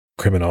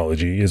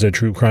Criminology is a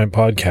true crime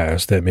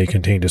podcast that may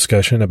contain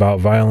discussion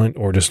about violent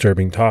or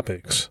disturbing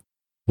topics.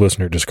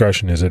 Listener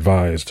discretion is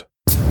advised.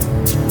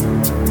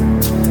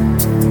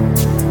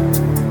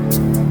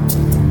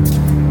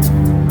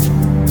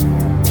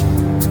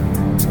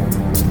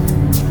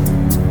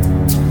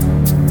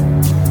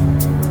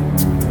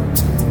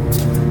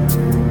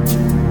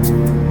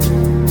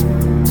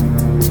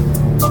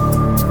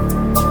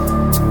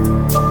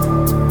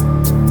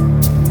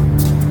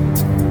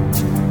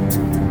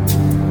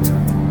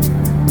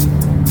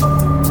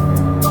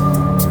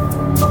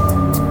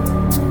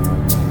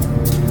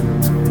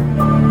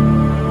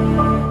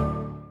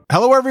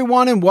 Hello,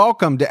 everyone, and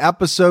welcome to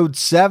episode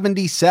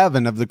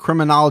 77 of the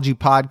Criminology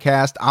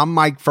Podcast. I'm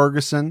Mike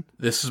Ferguson.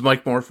 This is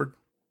Mike Morford.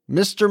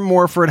 Mr.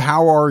 Morford,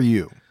 how are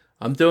you?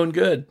 I'm doing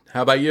good.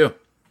 How about you?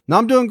 No,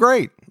 I'm doing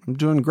great.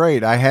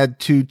 I had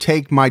to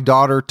take my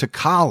daughter to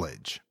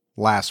college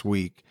last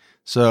week,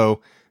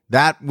 so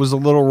that was a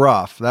little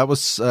rough. That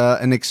was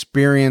an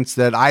experience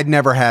that I'd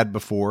never had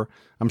before.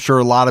 I'm sure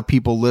a lot of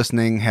people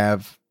listening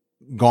have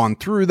gone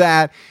through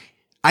that.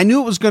 I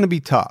knew it was going to be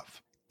tough.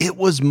 It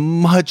was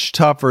much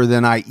tougher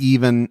than I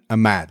even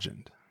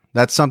imagined.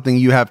 That's something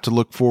you have to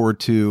look forward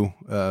to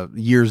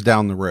years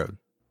down the road.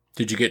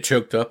 Did you get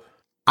choked up?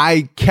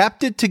 I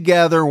kept it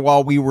together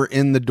while we were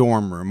in the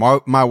dorm room.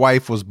 My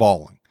wife was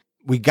bawling.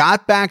 We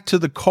got back to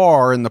the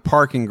car in the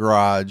parking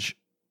garage,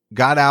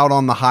 got out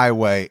on the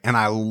highway, and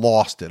I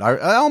lost it.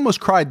 I almost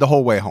cried the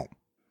whole way home.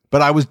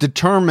 But I was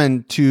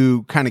determined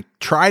to kind of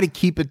try to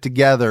keep it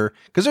together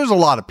because there's a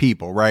lot of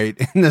people, right,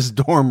 in this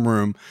dorm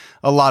room.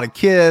 A lot of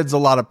kids, a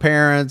lot of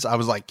parents. I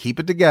was like,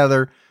 keep it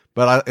together.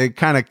 But it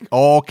kind of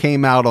all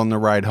came out on the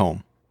ride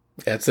home.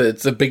 Yeah,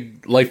 it's a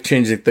big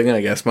life-changing thing,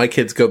 I guess. My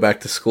kids go back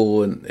to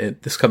school in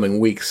this coming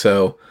week,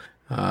 so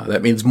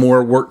that means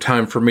more work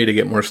time for me to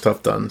get more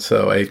stuff done.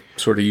 So I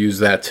sort of use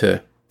that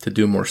to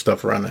do more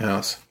stuff around the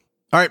house.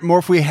 All right,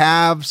 Morph, we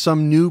have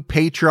some new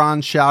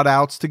Patreon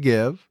shout-outs to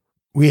give.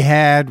 We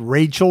had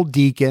Rachel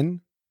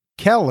Deacon,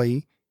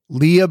 Kelly,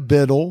 Leah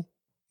Biddle,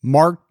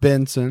 Mark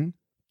Benson,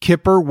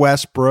 Kipper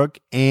Westbrook,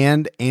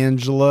 and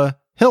Angela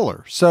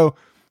Hiller. So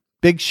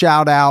big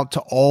shout out to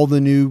all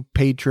the new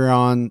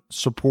Patreon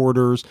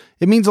supporters.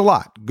 It means a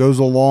lot. It goes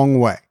a long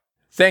way.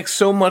 Thanks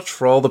so much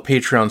for all the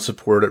Patreon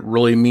support. It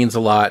really means a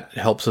lot. It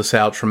helps us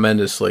out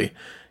tremendously.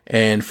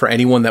 And for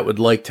anyone that would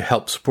like to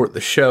help support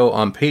the show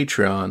on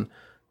Patreon,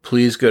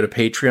 please go to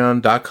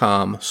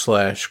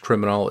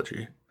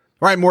patreon.com/criminology.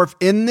 All right, Morph,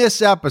 in this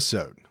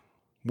episode,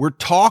 we're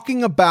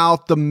talking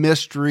about the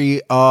mystery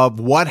of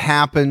what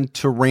happened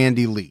to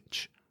Randy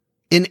Leach.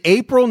 In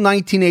April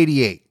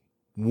 1988,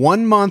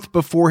 1 month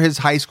before his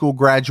high school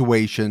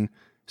graduation,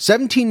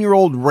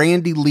 17-year-old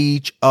Randy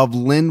Leach of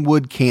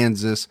Linwood,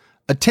 Kansas,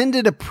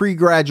 attended a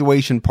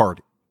pre-graduation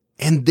party,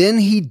 and then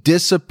he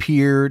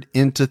disappeared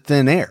into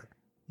thin air,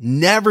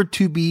 never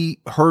to be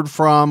heard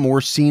from or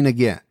seen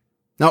again.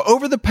 Now,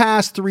 over the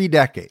past 3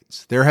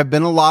 decades, there have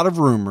been a lot of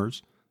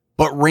rumors,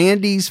 but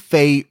Randy's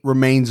fate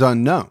remains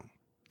unknown.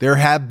 There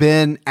have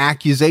been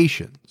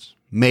accusations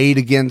made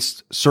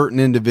against certain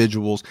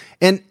individuals,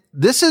 and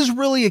this is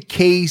really a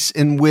case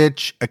in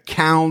which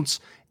accounts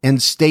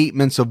and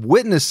statements of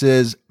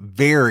witnesses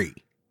vary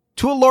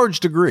to a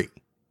large degree,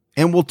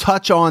 and we'll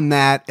touch on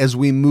that as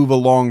we move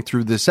along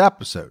through this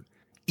episode.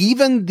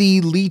 Even the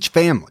Leach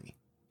family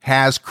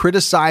has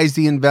criticized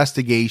the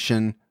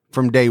investigation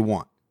from day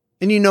one.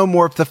 And you know,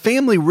 more, if the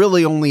family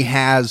really only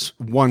has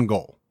one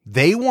goal,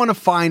 they want to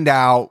find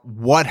out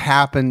what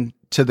happened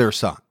to their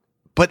son.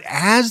 But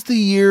as the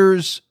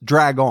years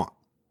drag on,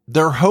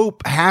 their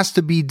hope has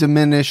to be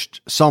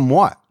diminished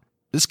somewhat.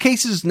 This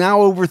case is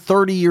now over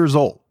 30 years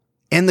old,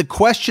 and the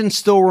question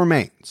still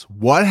remains,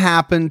 what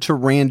happened to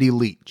Randy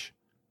Leach?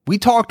 We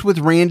talked with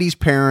Randy's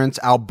parents,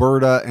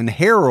 Alberta and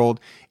Harold,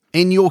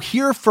 and you'll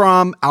hear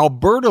from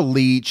Alberta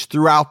Leach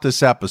throughout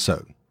this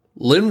episode.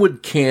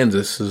 Linwood,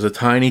 Kansas is a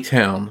tiny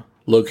town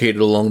located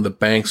along the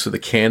banks of the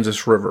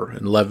Kansas River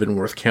in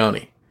Leavenworth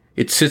County.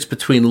 It sits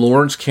between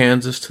Lawrence,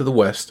 Kansas to the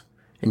west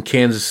and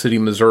Kansas City,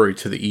 Missouri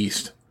to the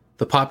east.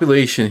 The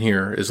population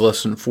here is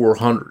less than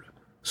 400,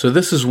 so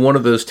this is one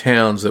of those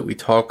towns that we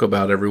talk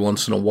about every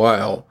once in a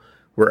while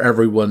where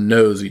everyone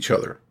knows each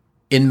other.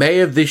 In May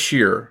of this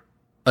year,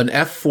 an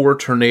F4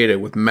 tornado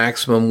with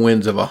maximum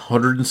winds of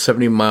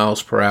 170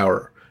 miles per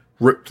hour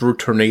ripped through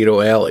Tornado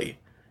Alley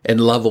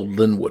and leveled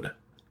Linwood.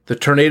 The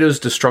tornado's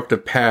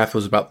destructive path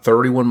was about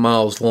 31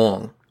 miles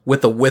long,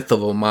 with a width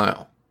of a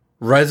mile.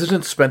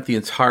 Residents spent the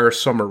entire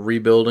summer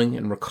rebuilding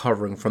and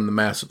recovering from the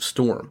massive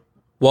storm.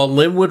 While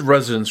Linwood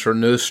residents are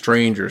no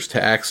strangers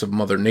to acts of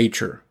Mother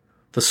Nature,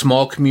 the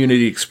small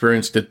community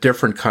experienced a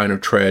different kind of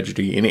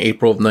tragedy in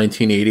April of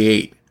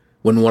 1988,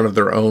 when one of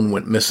their own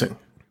went missing.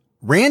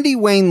 Randy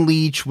Wayne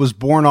Leach was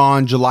born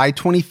on July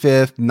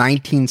 25th,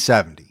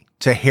 1970,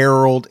 to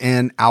Harold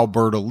and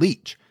Alberta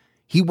Leach.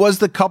 He was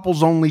the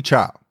couple's only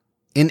child.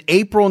 In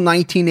April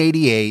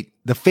 1988,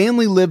 the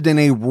family lived in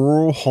a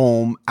rural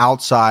home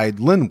outside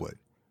Linwood.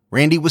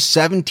 Randy was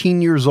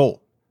 17 years old,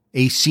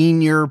 a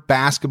senior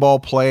basketball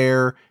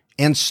player,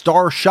 and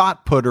star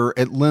shot putter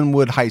at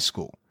Linwood High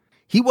School.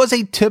 He was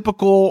a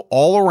typical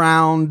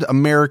all-around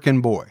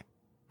American boy.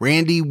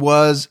 Randy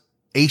was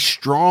a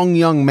strong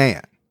young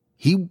man.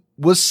 He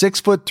was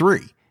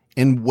 6'3"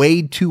 and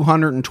weighed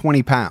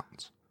 220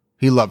 pounds.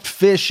 He loved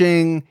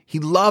fishing. He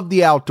loved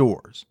the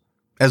outdoors,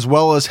 as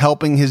well as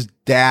helping his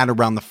dad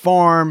around the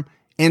farm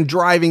and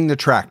driving the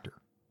tractor.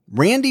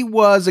 Randy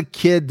was a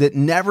kid that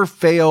never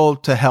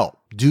failed to help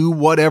do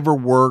whatever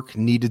work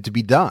needed to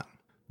be done.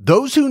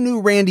 Those who knew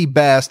Randy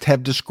best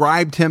have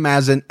described him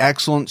as an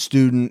excellent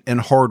student and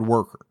hard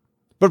worker.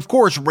 But of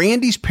course,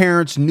 Randy's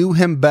parents knew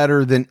him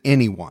better than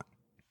anyone.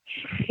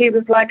 He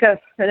was like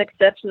an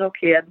exceptional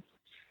kid.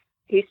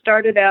 He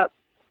started out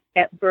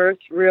at birth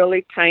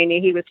really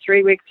tiny. He was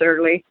 3 weeks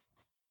early,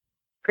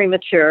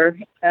 premature,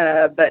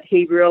 but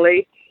he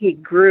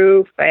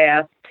grew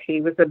fast. He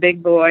was a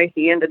big boy.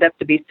 He ended up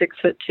to be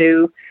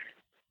 6'2",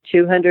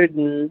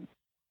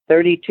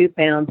 232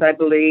 pounds, I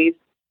believe.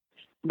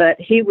 But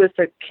he was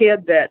a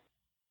kid that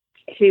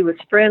he was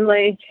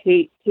friendly.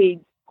 He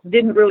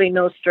didn't really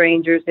know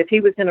strangers. If he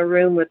was in a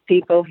room with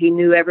people, he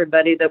knew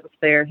everybody that was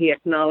there. He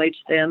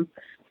acknowledged them.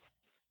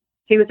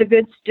 He was a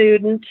good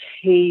student.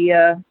 He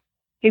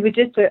was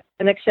just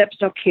an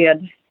exceptional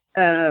kid.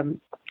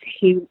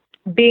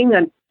 Being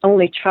an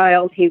only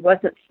child, he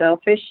wasn't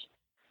selfish.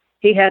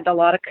 He had a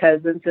lot of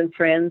cousins and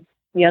friends,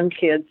 young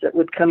kids that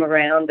would come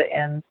around,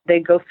 and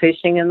they'd go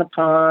fishing in the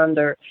pond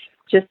or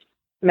just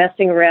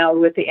messing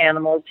around with the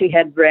animals. He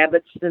had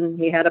rabbits, and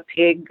he had a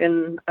pig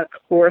and a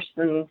horse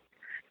and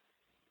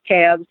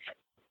calves,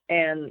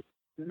 and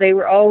they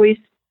were always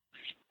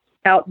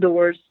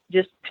outdoors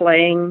just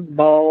playing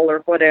ball or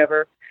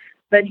whatever.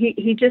 But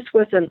he just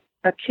wasn't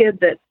a kid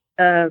that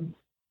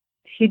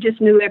he just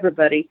knew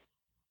everybody.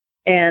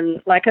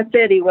 And like I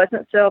said, he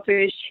wasn't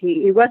selfish.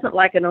 He wasn't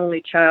like an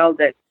only child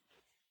that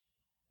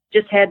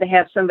just had to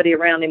have somebody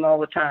around him all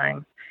the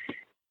time.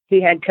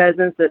 He had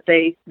cousins that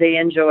they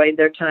enjoyed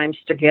their times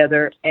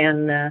together.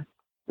 And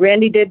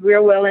Randy did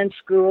real well in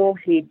school.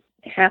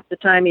 Half the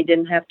time he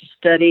didn't have to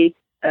study.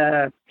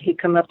 He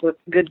come up with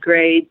good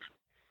grades.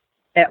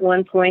 At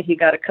one point, he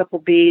got a couple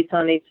B's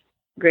on his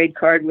grade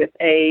card with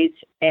A's.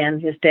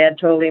 And his dad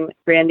told him,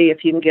 "Randy,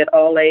 if you can get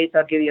all A's,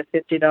 I'll give you a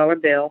 $50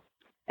 bill."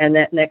 And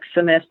that next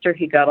semester,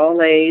 he got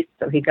all A's,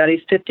 so he got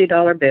his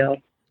 $50 bill.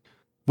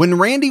 When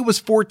Randy was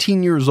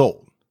 14 years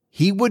old,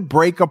 he would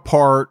break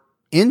apart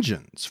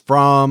engines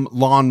from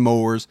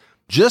lawnmowers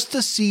just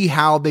to see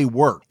how they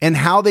work and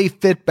how they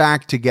fit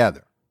back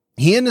together.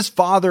 He and his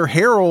father,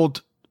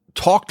 Harold,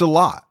 talked a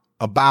lot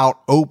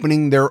about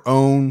opening their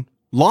own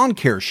lawn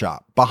care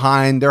shop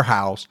behind their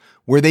house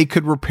where they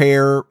could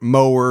repair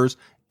mowers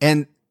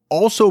and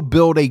also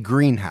build a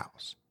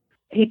greenhouse.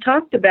 He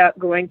talked about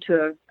going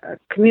to a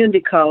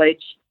community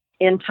college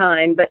in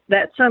time, but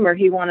that summer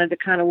he wanted to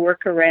kind of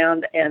work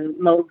around and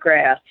mow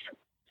grass.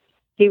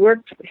 He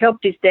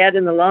helped his dad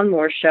in the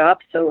lawnmower shop,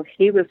 so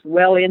he was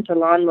well into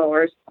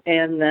lawnmowers.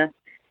 And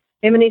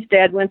him and his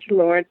dad went to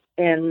Lawrence,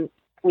 and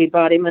we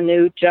bought him a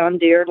new John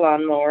Deere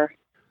lawnmower.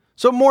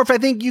 So, Morph, I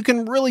think you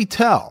can really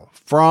tell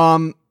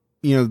from,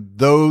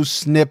 those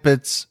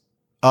snippets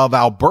of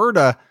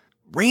Alberta,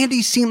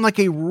 Randy seemed like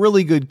a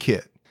really good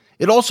kid.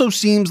 It also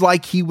seems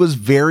like he was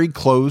very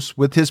close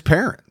with his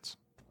parents.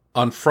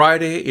 On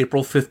Friday,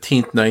 April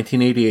 15th,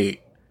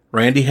 1988,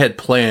 Randy had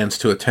plans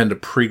to attend a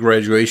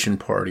pre-graduation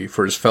party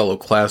for his fellow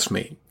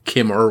classmate,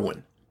 Kim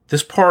Irwin.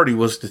 This party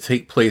was to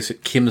take place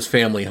at Kim's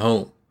family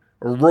home,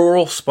 a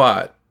rural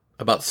spot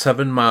about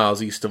 7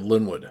 miles east of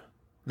Linwood.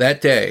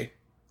 That day,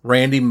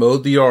 Randy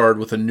mowed the yard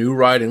with a new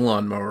riding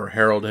lawnmower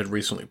Harold had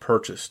recently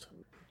purchased.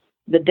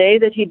 The day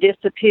that he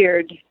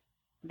disappeared,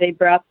 they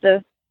brought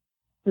the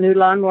new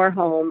lawnmower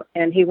home,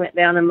 and he went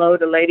down and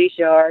mowed a lady's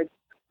yard,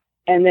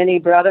 and then he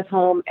brought it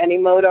home and he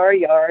mowed our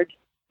yard,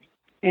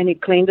 and he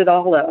cleaned it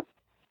all up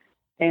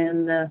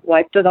and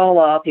wiped it all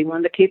off. He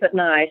wanted to keep it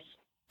nice.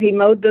 He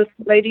mowed the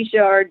lady's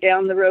yard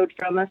down the road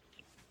from us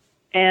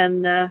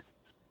and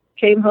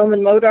came home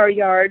and mowed our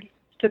yard,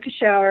 took a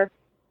shower,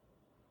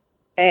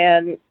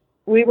 and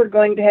we were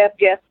going to have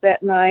guests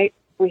that night.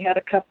 We had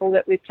a couple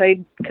that we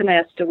played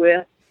canasta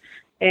with,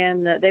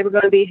 and they were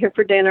going to be here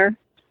for dinner.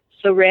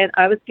 So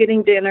I was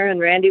getting dinner, and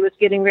Randy was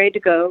getting ready to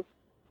go.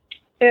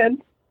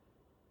 And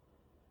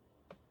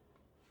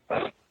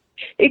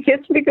he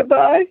kissed me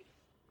goodbye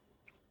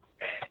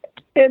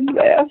and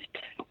left.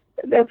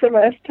 That's the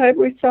last time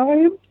we saw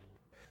him.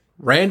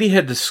 Randy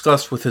had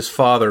discussed with his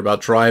father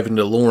about driving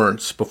to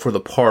Lawrence before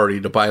the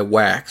party to buy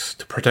wax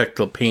to protect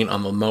the paint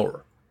on the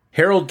mower.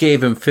 Harold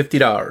gave him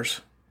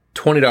 $50,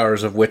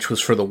 $20 of which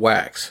was for the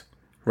wax.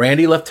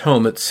 Randy left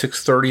home at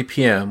 6:30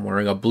 p.m.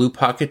 wearing a blue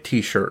pocket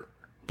t-shirt,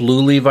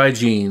 blue Levi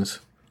jeans,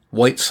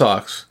 white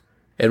socks,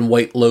 and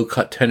white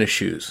low-cut tennis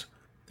shoes.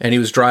 And he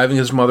was driving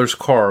his mother's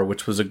car,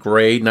 which was a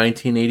gray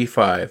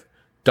 1985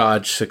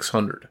 Dodge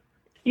 600.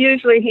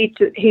 Usually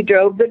he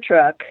drove the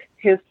truck.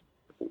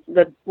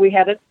 We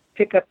had a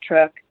pickup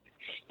truck.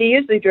 He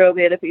usually drove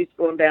it if he was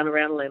going down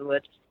around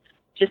Linwood,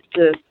 just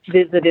to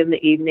visit in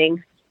the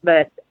evening.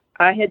 But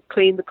I had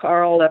cleaned the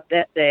car all up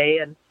that day,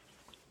 and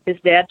his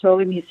dad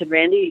told him, he said,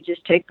 Randy, you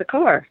just take the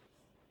car.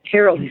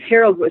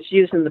 Harold was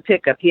using the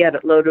pickup. He had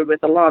it loaded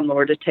with a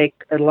lawnmower to take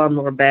a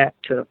lawnmower back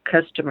to a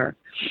customer.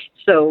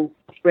 So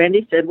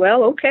Randy said,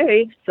 well,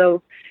 okay.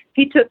 So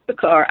he took the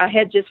car. I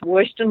had just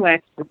washed and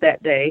waxed it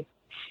that day.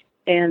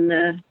 And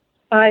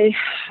I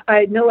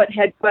know it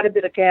had quite a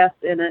bit of gas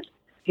in it.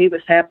 He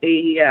was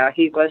happy. Yeah,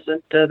 he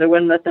wasn't, there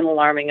wasn't nothing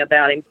alarming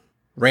about him.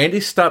 Randy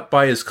stopped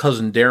by his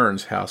cousin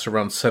Darren's house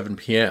around 7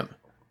 p.m.,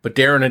 but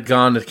Darren had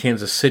gone to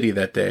Kansas City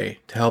that day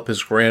to help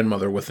his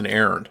grandmother with an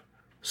errand.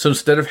 So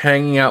instead of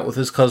hanging out with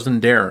his cousin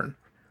Darren,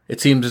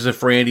 it seems as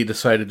if Randy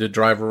decided to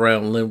drive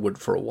around Linwood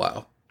for a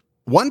while.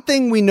 One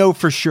thing we know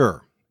for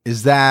sure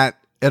is that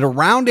at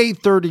around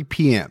 8:30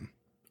 p.m.,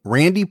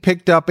 Randy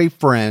picked up a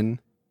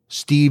friend,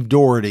 Steve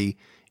Doherty,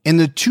 and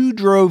the two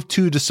drove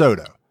to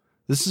DeSoto.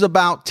 This is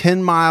about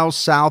 10 miles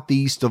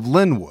southeast of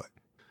Linwood.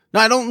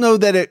 Now, I don't know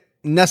that it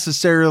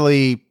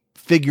necessarily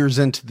figures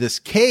into this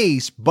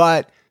case,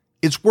 but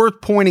it's worth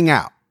pointing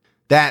out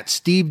that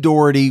Steve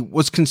Doherty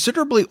was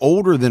considerably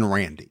older than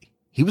Randy.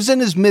 He was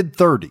in his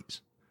mid-30s.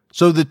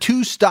 So the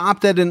two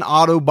stopped at an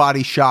auto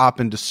body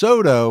shop in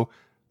DeSoto,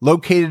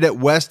 located at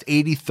West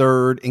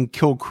 83rd and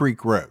Kill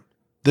Creek Road.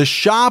 The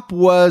shop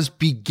was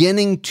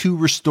beginning to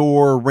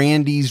restore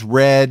Randy's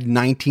red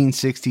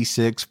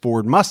 1966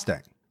 Ford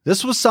Mustang.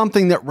 This was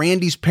something that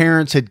Randy's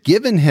parents had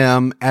given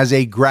him as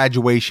a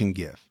graduation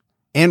gift,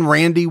 and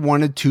Randy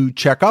wanted to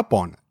check up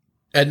on it.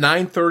 At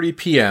 9:30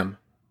 p.m.,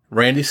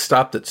 Randy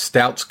stopped at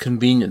Stout's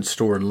convenience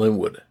store in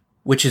Linwood,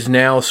 which is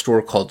now a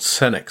store called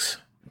Senex.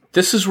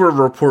 This is where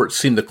reports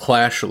seem to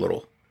clash a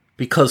little,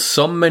 because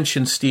some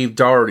mention Steve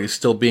Doherty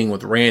still being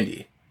with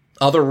Randy.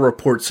 Other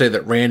reports say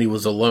that Randy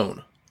was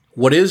alone.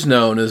 What is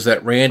known is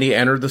that Randy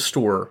entered the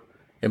store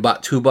and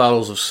bought 2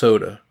 bottles of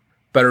soda,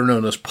 better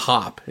known as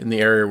pop, in the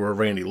area where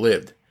Randy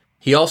lived.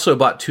 He also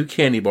bought 2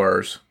 candy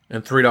bars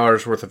and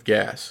 $3 worth of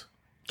gas.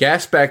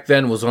 Gas back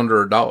then was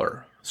under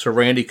 $1. So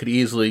Randy could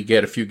easily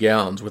get a few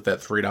gallons with that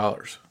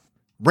 $3.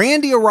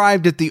 Randy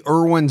arrived at the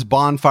Irwin's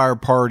bonfire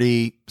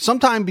party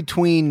sometime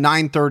between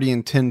 9:30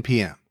 and 10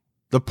 p.m.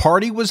 The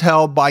party was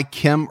held by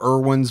Kim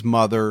Irwin's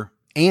mother,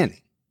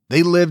 Annie.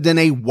 They lived in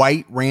a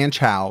white ranch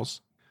house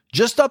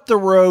just up the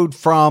road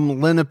from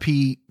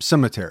Lenape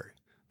Cemetery.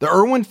 The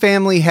Irwin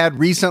family had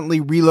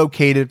recently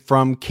relocated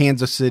from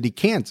Kansas City,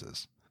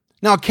 Kansas.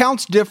 Now,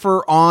 accounts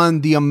differ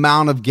on the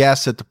amount of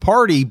guests at the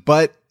party,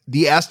 but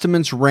the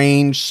estimates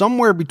range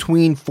somewhere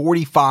between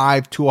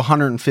 45 to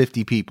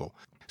 150 people.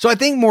 So I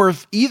think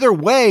either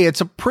way,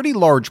 it's a pretty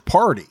large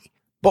party.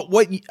 But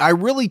what I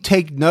really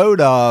take note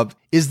of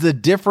is the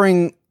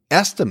differing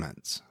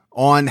estimates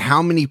on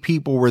how many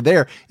people were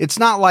there. It's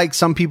not like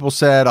some people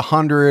said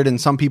 100 and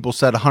some people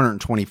said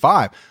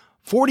 125.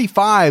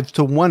 45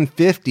 to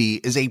 150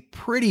 is a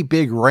pretty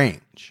big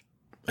range.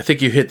 I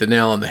think you hit the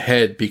nail on the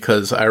head,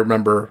 because I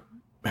remember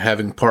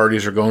having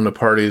parties or going to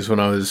parties when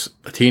I was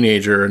a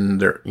teenager, and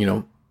there,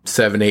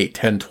 7, 8,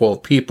 10,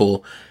 12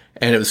 people,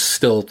 and it was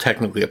still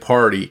technically a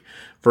party,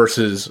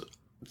 versus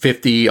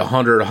 50,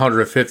 100,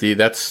 150.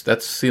 That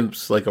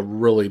seems like a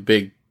really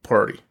big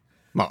party.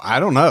 Well, I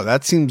don't know.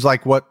 That seems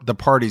like what the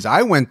parties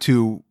I went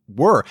to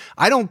were.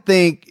 I don't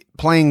think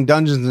playing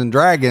Dungeons and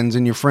Dragons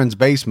in your friend's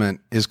basement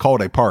is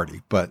called a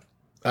party, but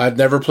I've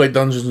never played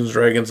Dungeons and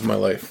Dragons in my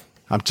life.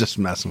 I'm just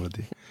messing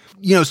with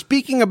you.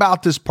 Speaking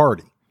about this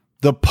party,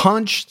 the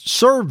punch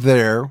served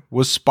there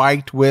was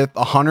spiked with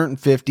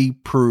 150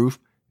 proof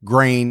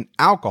grain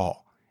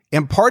alcohol,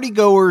 and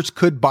partygoers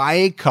could buy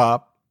a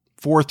cup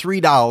for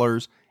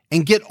 $3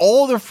 and get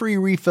all the free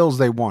refills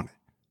they wanted.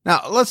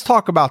 Now, let's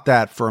talk about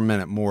that for a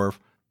minute more.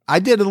 I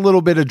did a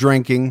little bit of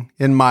drinking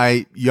in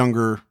my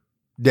younger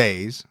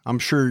days. I'm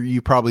sure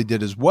you probably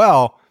did as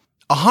well.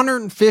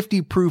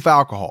 150 proof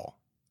alcohol.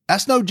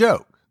 That's no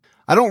joke.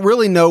 I don't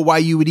really know why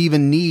you would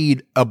even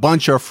need a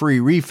bunch of free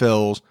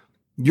refills.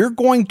 You're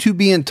going to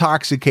be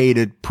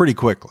intoxicated pretty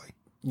quickly.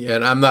 Yeah,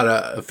 and I'm not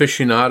an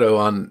aficionado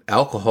on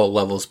alcohol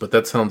levels, but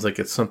that sounds like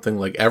it's something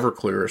like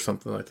Everclear or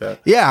something like that.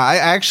 Yeah, I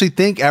actually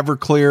think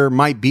Everclear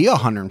might be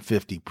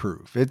 150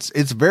 proof.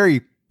 It's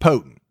very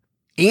potent.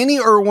 Annie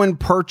Irwin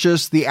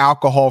purchased the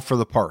alcohol for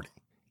the party,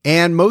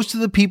 and most of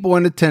the people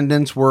in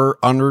attendance were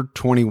under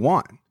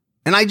 21.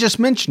 And I just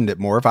mentioned it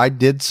more. If I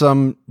did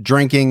some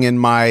drinking in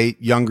my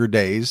younger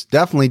days,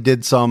 definitely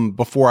did some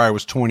before I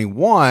was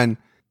 21.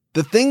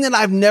 The thing that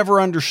I've never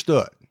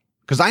understood,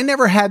 because I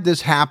never had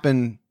this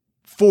happen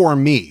for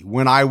me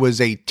when I was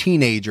a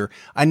teenager,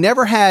 I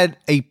never had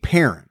a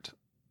parent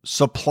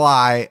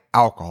supply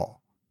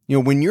alcohol.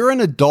 When you're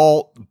an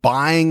adult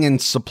buying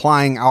and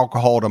supplying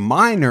alcohol to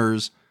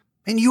minors,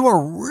 and you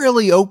are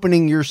really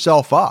opening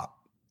yourself up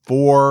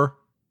for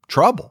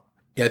trouble.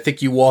 Yeah, I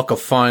think you walk a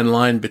fine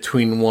line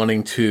between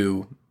wanting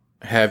to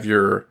have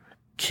your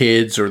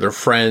kids or their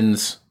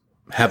friends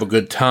have a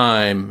good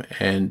time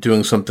and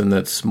doing something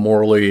that's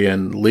morally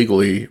and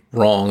legally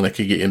wrong that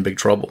could get you in big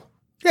trouble.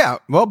 Yeah,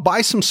 well,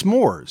 buy some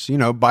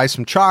s'mores, buy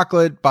some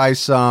chocolate, buy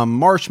some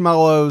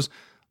marshmallows,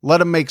 let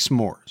them make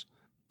s'mores.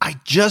 I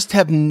just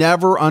have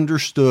never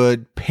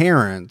understood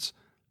parents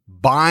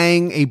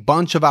buying a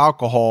bunch of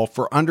alcohol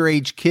for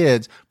underage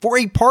kids for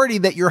a party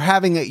that you're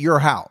having at your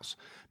house,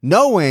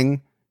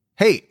 knowing,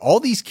 hey, all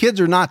these kids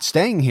are not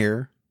staying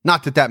here.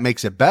 Not that that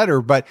makes it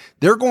better, but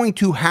they're going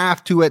to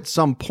have to at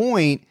some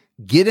point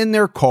get in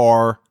their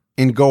car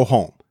and go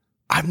home.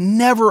 I've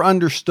never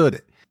understood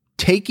it.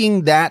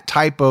 Taking that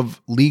type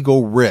of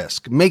legal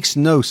risk makes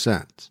no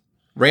sense.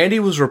 Randy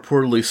was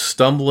reportedly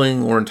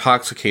stumbling or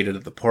intoxicated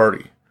at the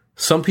party.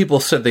 Some people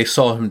said they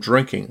saw him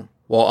drinking,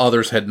 while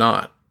others had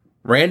not.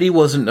 Randy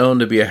wasn't known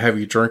to be a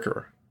heavy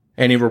drinker,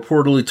 and he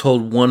reportedly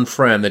told one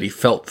friend that he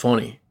felt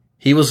funny.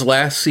 He was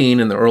last seen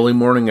in the early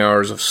morning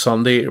hours of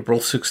Sunday, April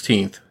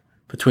 16th,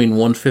 between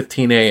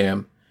 1:15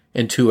 a.m.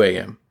 and 2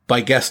 a.m.,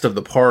 by guests of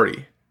the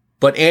party.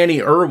 But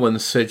Annie Irwin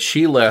said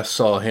she last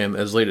saw him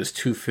as late as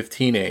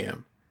 2:15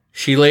 a.m.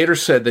 She later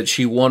said that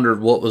she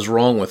wondered what was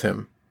wrong with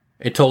him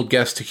and told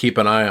guests to keep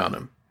an eye on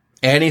him.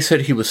 Annie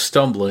said he was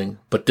stumbling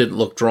but didn't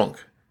look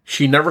drunk.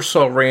 She never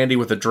saw Randy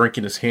with a drink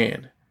in his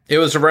hand. It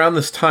was around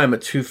this time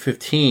at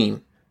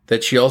 2:15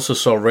 that she also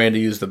saw Randy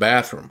use the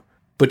bathroom,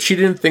 but she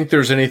didn't think there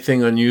was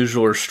anything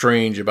unusual or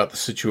strange about the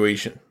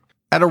situation.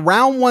 At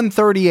around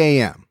 1:30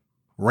 a.m.,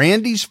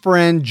 Randy's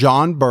friend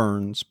John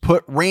Burns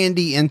put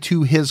Randy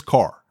into his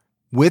car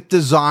with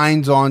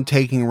designs on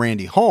taking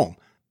Randy home,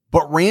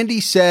 but Randy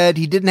said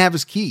he didn't have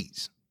his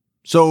keys.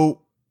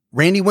 So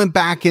Randy went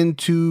back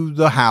into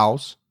the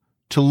house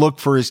to look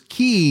for his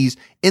keys.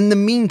 In the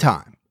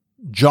meantime,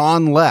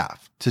 John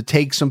left to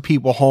take some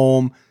people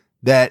home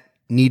that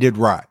needed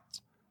rides.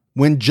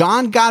 When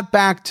John got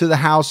back to the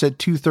house at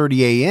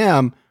 2:30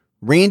 a.m.,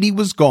 Randy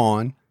was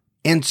gone,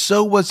 and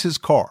so was his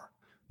car.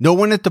 No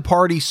one at the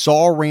party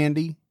saw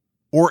Randy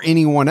or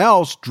anyone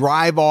else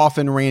drive off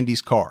in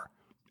Randy's car.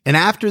 And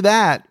after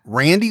that,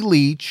 Randy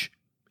Leach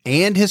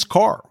and his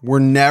car were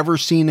never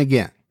seen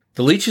again.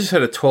 The Leaches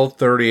had a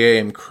 12:30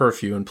 a.m.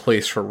 curfew in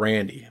place for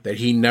Randy that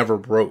he never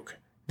broke.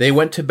 They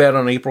went to bed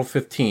on April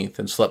 15th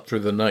and slept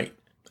through the night.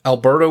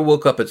 Alberto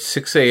woke up at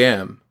 6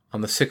 a.m.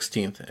 on the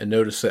 16th and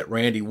noticed that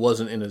Randy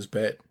wasn't in his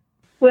bed.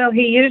 Well,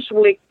 he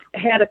usually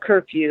had a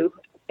curfew,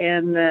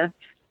 and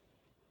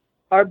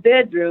our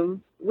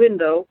bedroom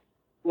window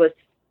was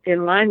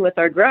in line with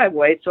our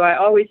driveway, so I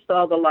always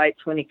saw the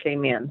lights when he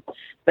came in.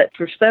 But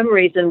for some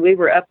reason, we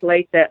were up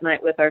late that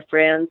night with our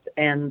friends,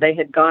 and they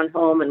had gone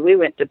home, and we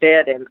went to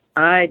bed, and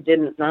I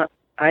did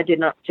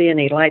not see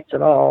any lights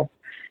at all.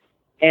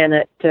 And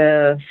at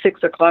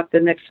 6 o'clock the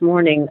next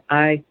morning,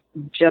 I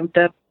jumped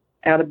up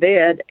out of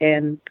bed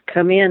and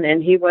come in,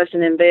 and he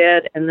wasn't in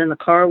bed, and then the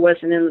car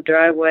wasn't in the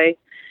driveway.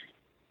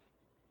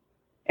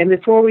 And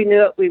before we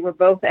knew it, we were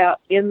both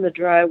out in the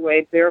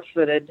driveway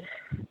barefooted.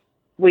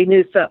 We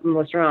knew something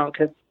was wrong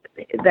because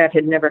that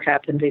had never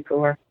happened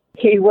before.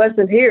 He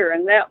wasn't here,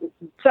 and that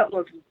something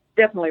was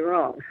definitely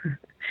wrong.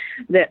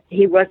 That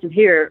he wasn't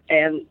here,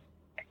 and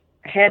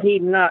had he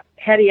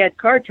had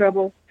car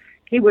trouble,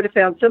 he would have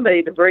found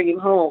somebody to bring him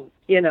home.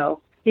 You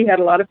know, he had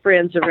a lot of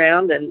friends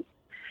around, and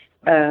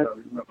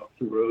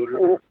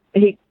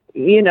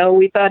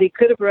we thought he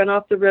could have run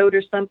off the road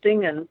or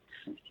something,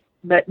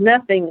 but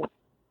nothing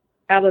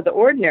out of the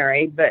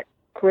ordinary. But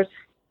of course,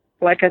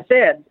 like I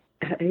said,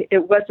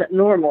 it wasn't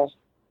normal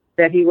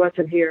that he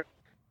wasn't here.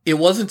 It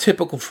wasn't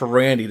typical for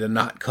Randy to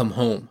not come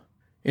home.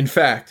 In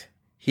fact,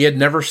 he had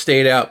never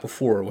stayed out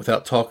before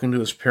without talking to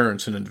his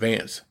parents in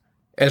advance.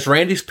 As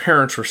Randy's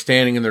parents were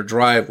standing in their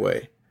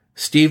driveway,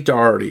 Steve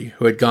Doherty,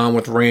 who had gone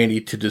with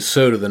Randy to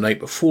DeSoto the night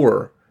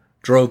before,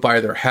 drove by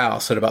their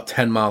house at about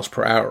 10 miles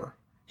per hour.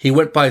 He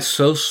went by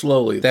so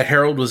slowly that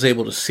Harold was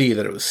able to see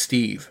that it was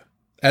Steve.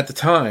 At the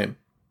time,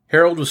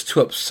 Harold was too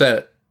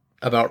upset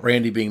about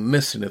Randy being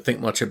missing to think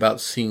much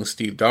about seeing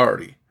Steve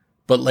Doherty.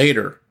 But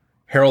later,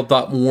 Harold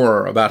thought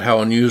more about how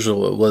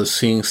unusual it was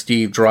seeing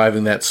Steve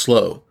driving that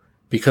slow,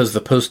 because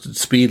the posted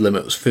speed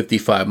limit was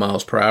 55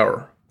 miles per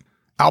hour.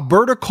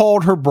 Alberta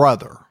called her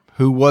brother,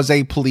 who was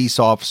a police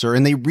officer,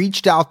 and they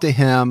reached out to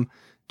him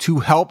to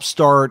help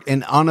start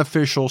an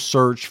unofficial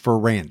search for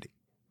Randy.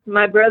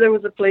 My brother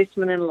was a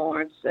policeman in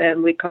Lawrence,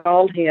 and we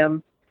called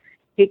him.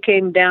 He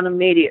came down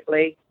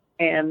immediately,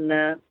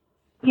 and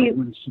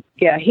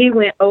he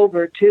went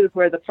over to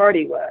where the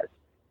party was,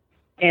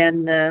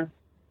 and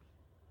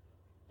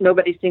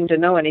nobody seemed to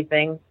know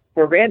anything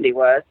where Randy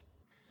was.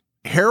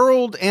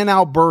 Harold and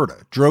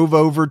Alberta drove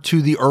over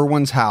to the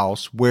Irwin's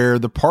house where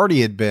the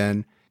party had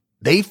been.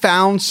 They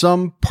found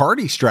some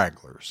party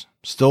stragglers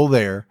still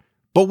there.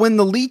 But when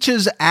the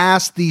Leaches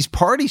asked these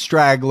party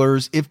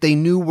stragglers if they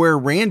knew where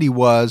Randy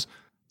was,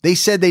 they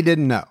said they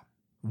didn't know.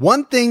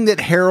 One thing that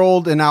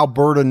Harold and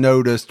Alberta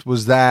noticed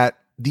was that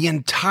the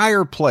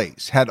entire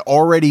place had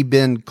already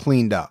been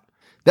cleaned up.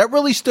 That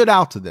really stood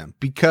out to them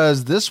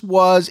because this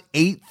was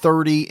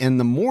 8:30 in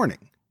the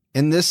morning.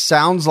 And this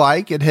sounds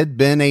like it had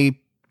been a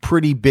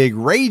pretty big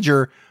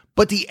rager,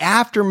 but the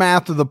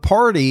aftermath of the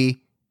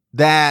party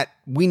that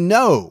we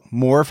know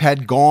Morph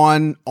had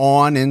gone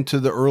on into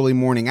the early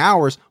morning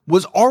hours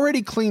was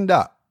already cleaned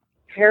up.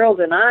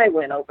 Harold and I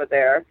went over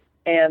there,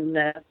 and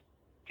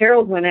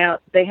Harold went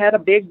out. They had a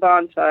big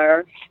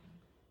bonfire,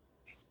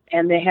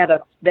 and they had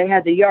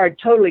the yard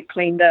totally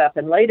cleaned up.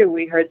 And later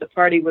we heard the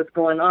party was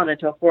going on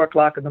until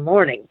 4:00 in the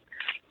morning.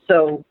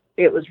 So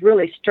it was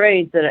really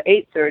strange that at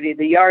 8:30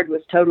 the yard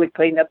was totally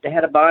cleaned up. They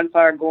had a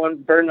bonfire going,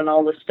 burning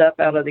all the stuff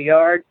out of the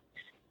yard.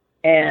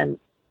 And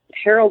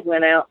Harold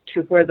went out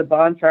to where the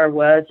bonfire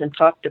was and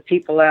talked to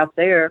people out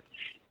there.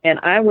 And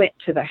I went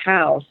to the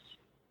house,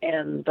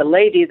 and the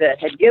lady that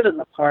had given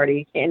the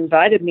party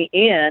invited me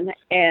in,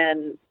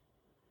 and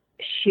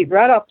she,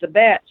 right off the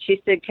bat,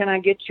 she said, "Can I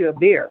get you a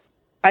beer?"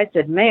 I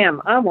said,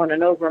 "Ma'am, I want to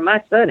know where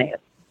my son is."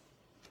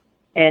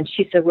 And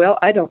she said, "Well,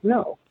 I don't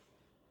know."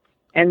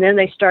 And then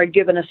they started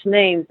giving us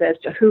names as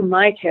to who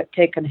might have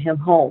taken him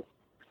home.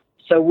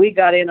 So we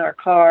got in our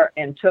car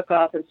and took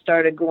off and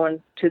started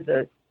going to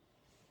the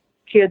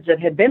kids that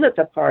had been at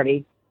the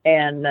party,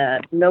 and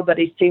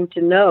nobody seemed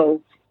to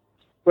know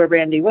where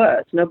Randy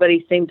was.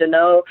 Nobody seemed to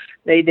know.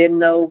 They didn't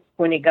know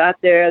when he got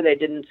there. They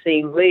didn't see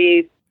him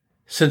leave.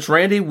 Since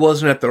Randy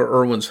wasn't at the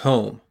Irwins'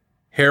 home,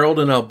 Harold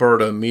and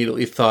Alberta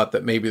immediately thought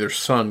that maybe their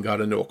son got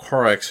into a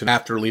car accident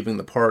after leaving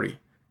the party.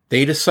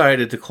 They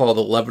decided to call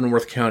the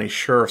Leavenworth County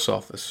Sheriff's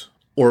Office,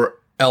 or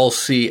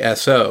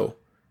LCSO,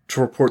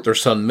 to report their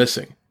son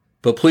missing.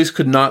 But police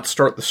could not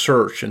start the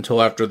search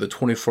until after the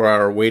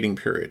 24-hour waiting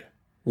period.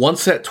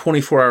 Once that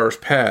 24 hours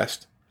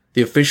passed,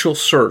 the official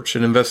search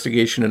and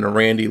investigation into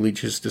Randy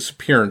Leach's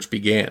disappearance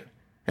began.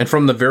 And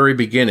from the very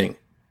beginning,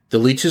 the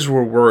Leaches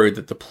were worried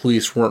that the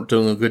police weren't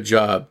doing a good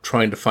job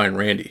trying to find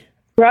Randy.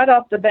 Right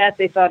off the bat,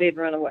 they thought he'd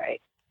run away.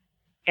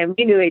 And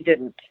we knew he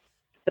didn't.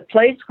 The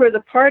place where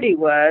the party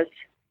was,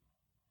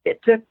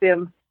 it took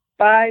them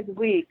 5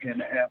 weeks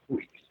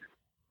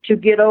to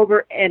get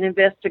over and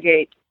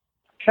investigate,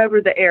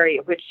 cover the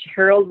area, which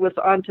Harold was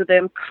onto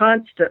them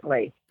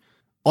constantly.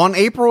 On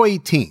April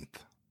 18th,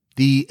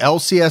 the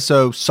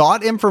LCSO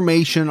sought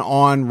information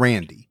on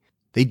Randy.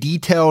 They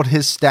detailed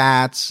his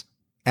stats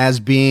as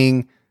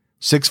being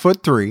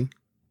 6'3",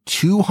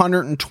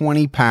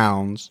 220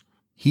 pounds.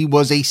 He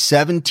was a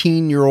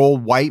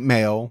 17-year-old white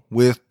male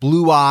with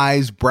blue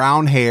eyes,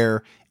 brown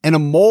hair, and a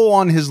mole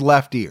on his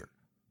left ear.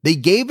 They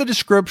gave a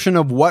description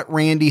of what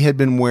Randy had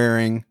been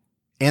wearing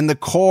and the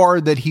car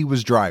that he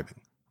was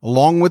driving,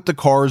 along with the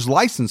car's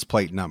license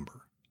plate number,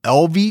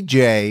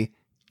 LVJ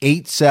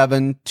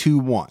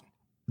 8721.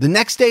 The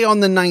next day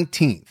on the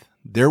 19th,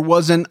 there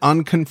was an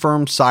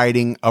unconfirmed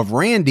sighting of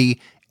Randy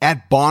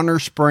at Bonner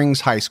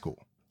Springs High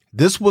School.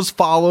 This was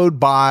followed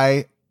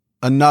by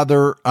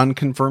another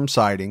unconfirmed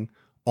sighting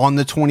on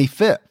the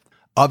 25th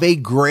of a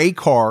gray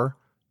car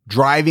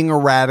driving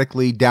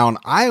erratically down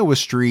Iowa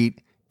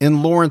Street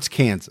in Lawrence,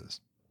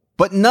 Kansas.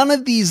 But none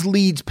of these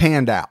leads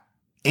panned out,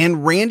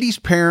 and Randy's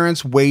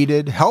parents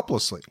waited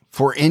helplessly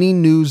for any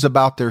news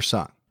about their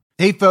son.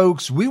 Hey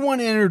folks, we want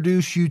to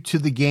introduce you to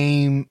the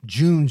game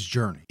June's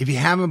Journey. If you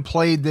haven't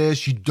played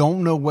this, you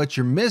don't know what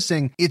you're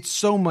missing. It's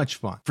so much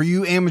fun. For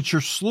you amateur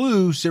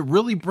sleuths, it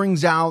really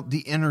brings out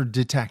the inner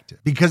detective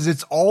because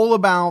it's all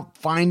about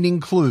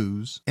finding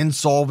clues and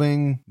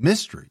solving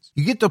mysteries.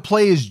 You get to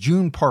play as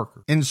June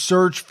Parker and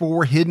search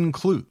for hidden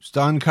clues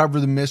to uncover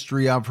the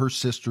mystery of her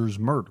sister's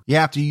murder. You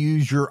have to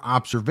use your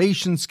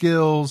observation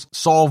skills,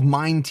 solve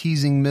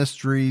mind-teasing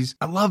mysteries.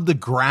 I love the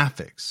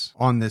graphics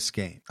on this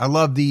game. I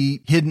love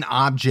the hidden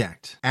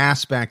object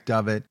aspect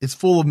of it. It's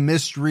full of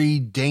mystery,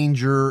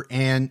 danger,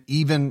 and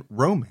even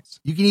romance.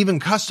 You can even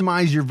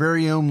customize your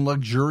very own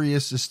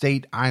luxurious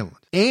estate island.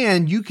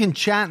 And you can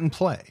chat and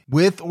play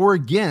with or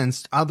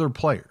against other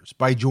players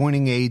by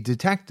joining a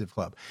detective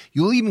club.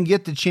 You'll even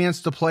get the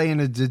chance to play in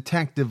a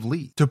detective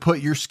league to put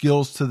your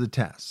skills to the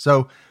test.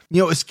 So,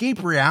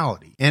 escape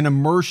reality and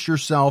immerse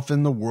yourself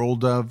in the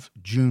world of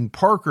June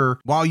Parker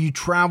while you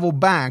travel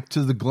back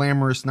to the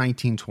glamorous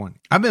 1920s.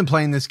 I've been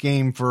playing this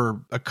game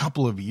for a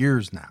couple of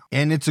years now,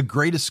 and it's a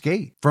great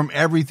escape from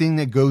everything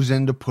that goes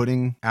into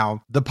putting out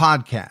the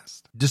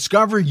podcast.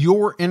 Discover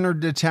your inner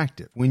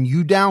detective when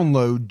you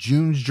download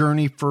June's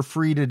Journey for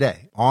free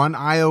today on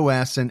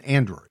iOS and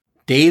Android.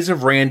 Days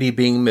of Randy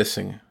being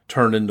missing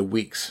turned into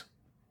weeks.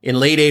 In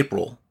late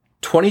April,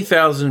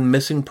 20,000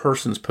 missing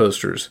persons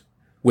posters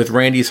with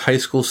Randy's high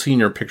school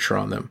senior picture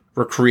on them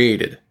were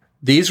created.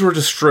 These were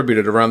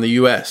distributed around the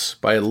U.S.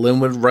 by a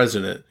Linwood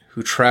resident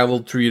who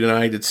traveled through the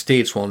United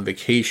States while on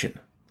vacation.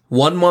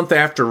 1 month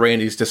after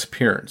Randy's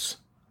disappearance,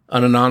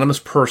 an anonymous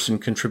person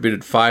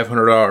contributed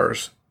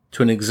 $500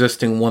 to an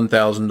existing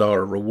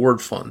 $1,000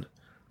 reward fund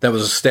that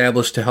was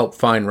established to help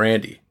find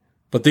Randy.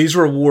 But these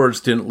rewards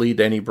didn't lead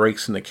to any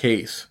breaks in the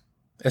case.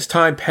 As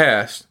time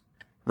passed,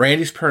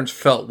 Randy's parents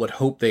felt what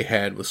hope they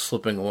had was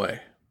slipping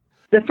away.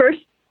 The first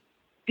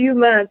few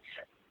months,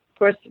 of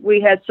course, we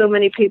had so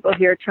many people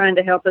here trying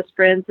to help us,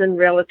 friends and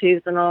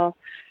relatives and all.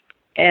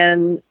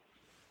 And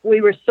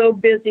we were so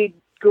busy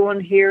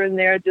going here and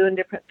there, doing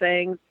different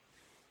things.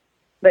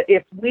 But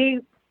if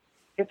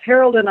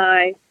Harold and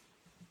I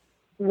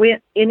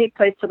went any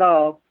place at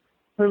all,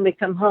 when we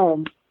come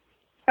home,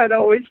 I'd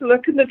always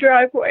look in the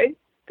driveway,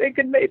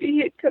 thinking maybe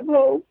he'd come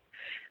home.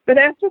 But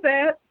after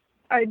that,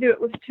 I knew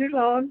it was too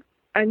long.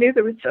 I knew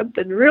there was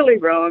something really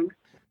wrong.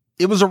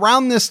 It was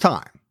around this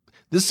time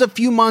This is a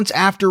few months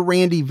after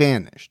Randy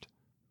vanished,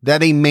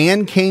 that a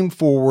man came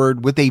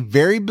forward with a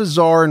very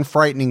bizarre and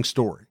frightening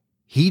story.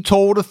 He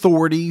told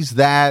authorities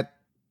that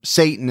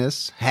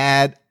Satanists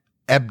had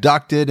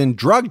abducted and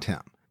drugged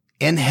him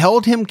and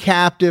held him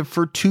captive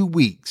for 2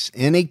 weeks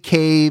in a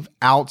cave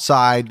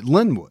outside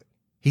Linwood.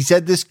 He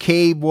said this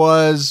cave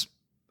was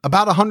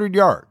about 100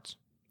 yards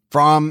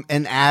from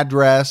an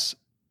address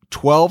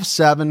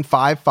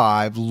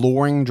 12755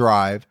 Loring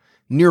Drive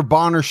near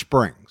Bonner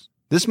Springs.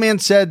 This man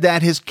said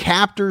that his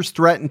captors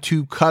threatened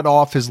to cut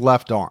off his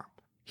left arm.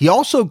 He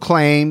also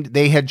claimed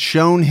they had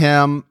shown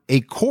him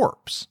a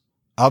corpse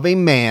of a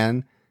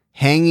man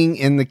hanging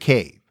in the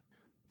cave.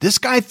 This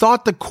guy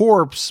thought the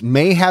corpse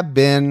may have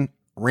been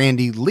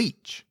Randy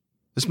Leach.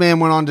 This man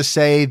went on to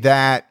say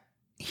that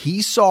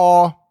he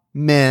saw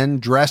men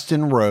dressed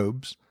in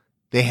robes.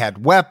 They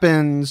had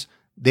weapons.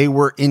 They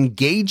were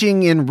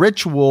engaging in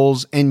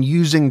rituals and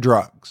using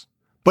drugs.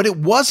 But it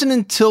wasn't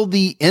until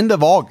the end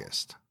of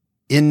August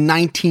in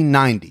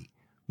 1990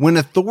 when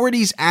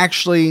authorities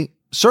actually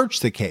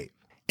searched the cave.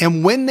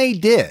 And when they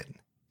did,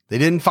 they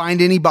didn't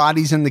find any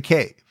bodies in the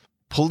cave.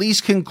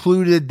 Police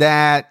concluded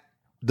that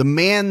the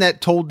man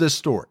that told this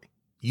story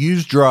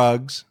used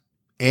drugs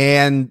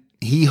and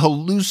he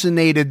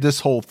hallucinated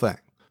this whole thing.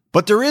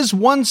 But there is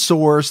one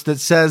source that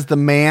says the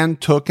man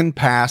took and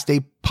passed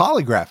a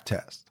polygraph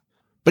test.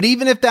 But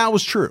even if that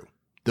was true,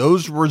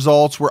 those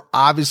results were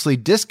obviously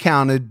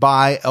discounted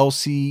by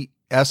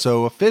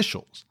LCSO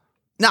officials.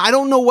 Now, I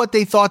don't know what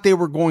they thought they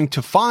were going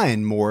to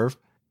find, Morv.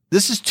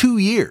 This is 2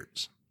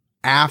 years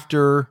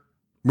after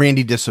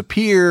Randy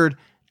disappeared,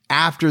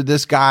 after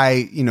this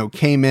guy,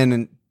 came in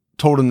and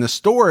told him this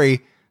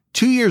story.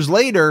 2 years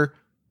later,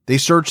 they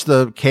searched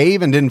the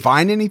cave and didn't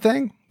find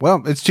anything.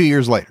 Well, it's 2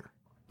 years later.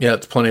 Yeah,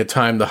 it's plenty of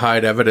time to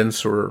hide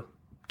evidence or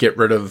get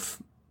rid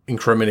of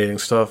incriminating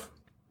stuff.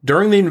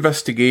 During the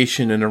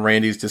investigation into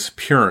Randy's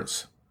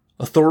disappearance,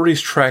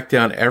 authorities tracked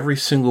down every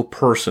single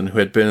person who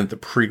had been at the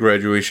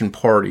pre-graduation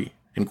party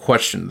and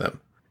questioned them.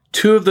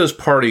 2 of those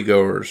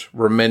partygoers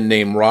were men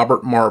named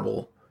Robert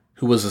Marble,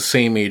 who was the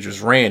same age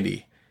as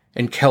Randy,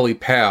 and Kelly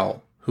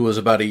Powell, who was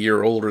about a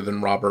year older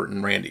than Robert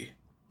and Randy.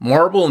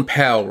 Marble and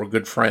Powell were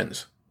good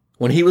friends.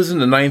 When he was in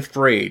the 9th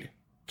grade,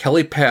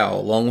 Kelly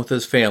Powell, along with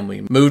his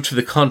family, moved to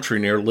the country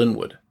near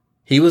Linwood.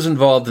 He was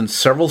involved in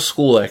several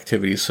school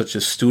activities such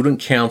as student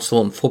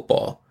council and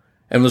football,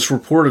 and was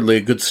reportedly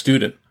a good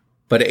student.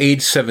 But at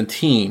age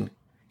 17,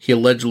 he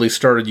allegedly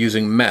started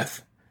using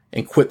meth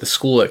and quit the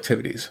school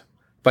activities.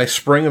 By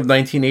spring of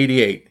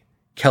 1988,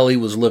 Kelly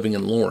was living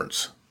in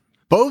Lawrence.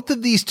 Both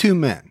of these 2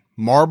 men,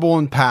 Marble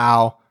and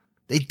Powell,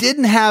 they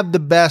didn't have the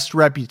best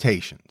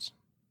reputations.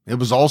 It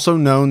was also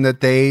known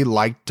that they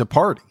liked to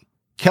party.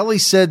 Kelly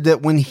said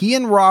that when he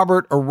and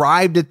Robert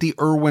arrived at the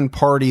Irwin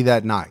party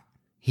that night,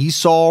 he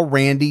saw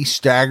Randy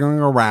staggering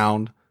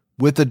around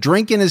with a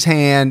drink in his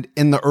hand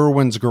in the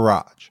Irwin's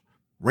garage.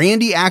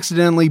 Randy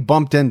accidentally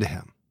bumped into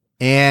him,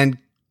 and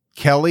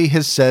Kelly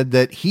has said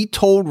that he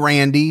told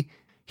Randy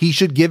he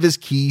should give his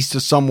keys to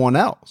someone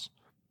else.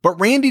 But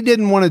Randy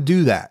didn't want to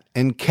do that,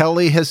 and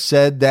Kelly has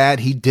said that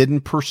he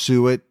didn't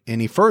pursue it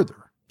any further.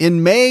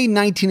 In May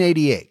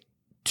 1988,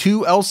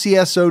 2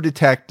 LCSO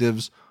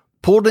detectives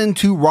pulled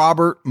into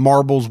Robert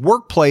Marble's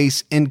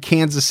workplace in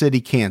Kansas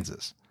City,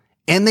 Kansas,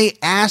 and they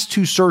asked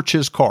to search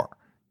his car.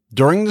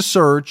 During the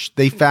search,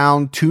 they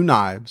found 2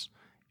 knives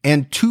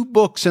and 2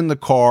 books in the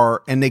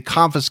car, and they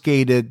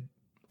confiscated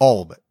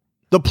all of it.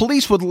 The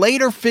police would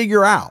later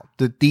figure out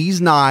that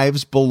these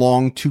knives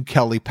belonged to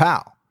Kelly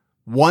Powell.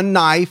 One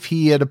knife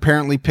he had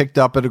apparently picked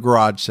up at a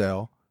garage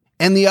sale,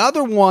 and the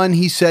other one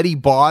he said he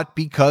bought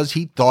because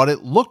he thought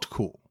it looked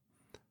cool.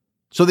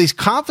 So they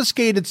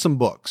confiscated some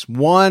books.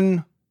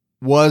 One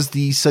was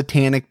the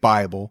Satanic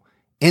Bible,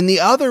 and the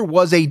other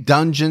was a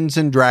Dungeons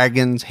and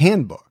Dragons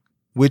handbook,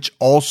 which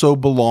also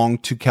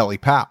belonged to Kelly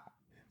Powell.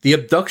 The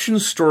abduction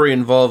story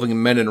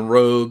involving men in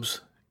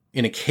robes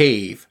in a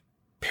cave,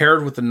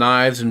 paired with the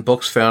knives and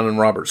books found in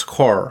Robert's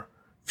car,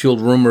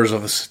 fueled rumors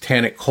of a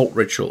satanic cult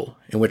ritual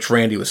in which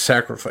Randy was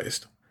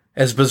sacrificed.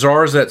 As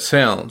bizarre as that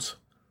sounds,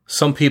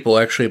 some people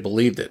actually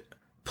believed it.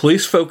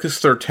 Police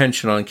focused their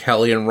attention on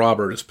Kelly and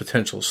Robert as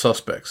potential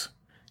suspects,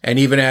 and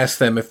even asked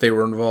them if they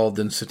were involved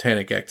in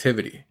satanic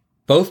activity.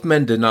 Both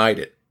men denied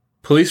it.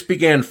 Police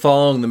began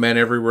following the men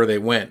everywhere they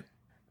went.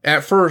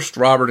 At first,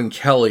 Robert and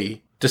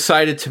Kelly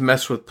decided to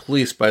mess with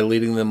police by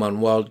leading them on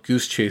wild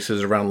goose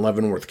chases around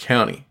Leavenworth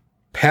County.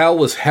 Powell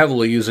was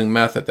heavily using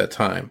meth at that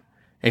time,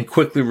 and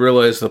quickly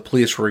realized the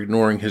police were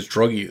ignoring his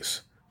drug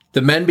use.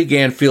 The men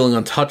began feeling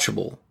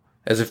untouchable,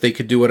 as if they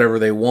could do whatever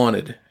they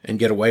wanted and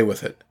get away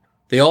with it.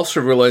 They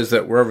also realized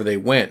that wherever they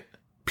went,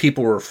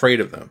 people were afraid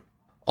of them.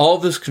 All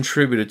of this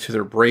contributed to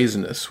their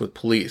brazenness with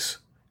police,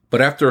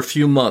 but after a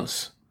few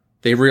months,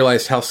 they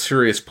realized how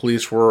serious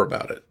police were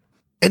about it.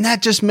 And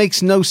that just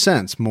makes no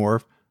sense,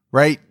 Morv,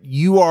 right?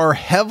 You are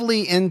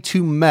heavily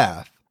into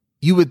meth.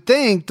 You would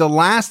think the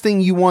last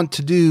thing you want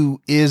to do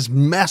is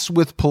mess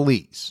with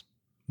police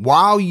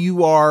while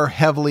you are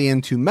heavily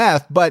into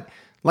meth. But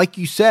like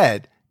you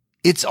said,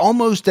 it's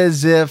almost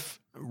as if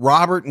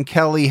Robert and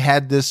Kelly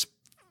had this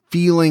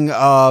feeling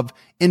of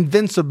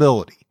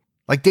invincibility.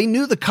 Like they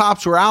knew the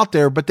cops were out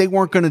there, but they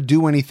weren't going to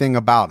do anything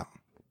about them.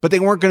 But they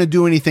weren't going to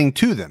do anything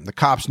to them. The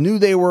cops knew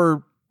they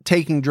were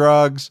taking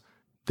drugs.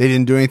 They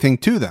didn't do anything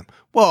to them.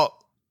 Well,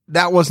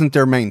 that wasn't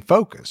their main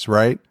focus,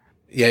 right?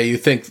 Yeah, you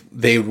think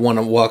they would want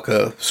to walk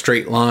a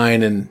straight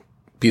line and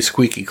be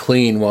squeaky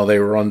clean while they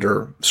were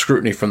under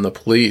scrutiny from the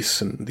police,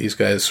 and these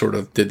guys sort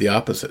of did the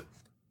opposite.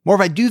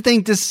 Morph, I do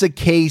think this is a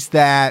case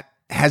that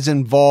has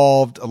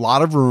involved a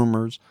lot of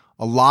rumors,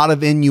 a lot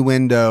of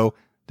innuendo.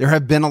 There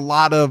have been a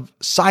lot of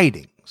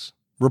sightings,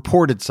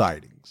 reported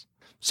sightings.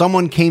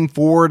 Someone came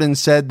forward and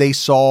said they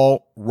saw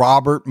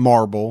Robert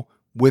Marble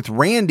with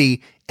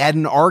Randy at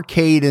an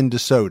arcade in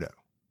DeSoto.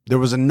 There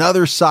was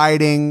another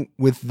sighting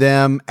with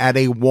them at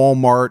a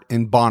Walmart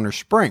in Bonner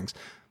Springs.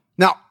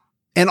 Now,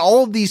 and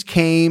all of these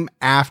came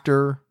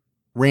after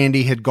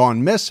Randy had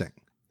gone missing.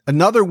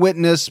 Another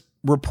witness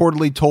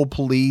reportedly told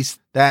police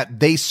that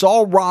they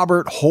saw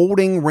Robert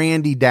holding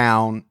Randy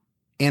down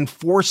and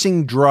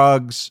forcing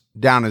drugs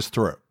down his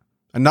throat.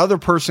 Another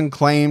person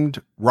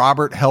claimed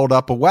Robert held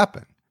up a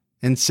weapon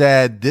and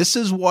said, "This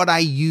is what I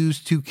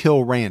used to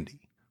kill Randy."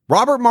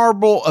 Robert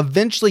Marble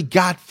eventually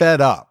got fed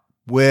up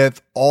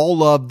with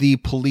all of the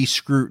police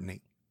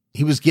scrutiny.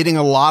 He was getting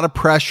a lot of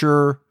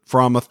pressure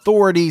from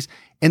authorities,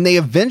 and they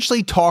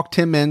eventually talked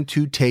him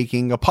into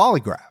taking a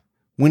polygraph.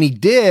 When he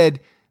did,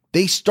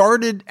 they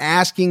started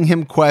asking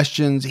him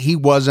questions he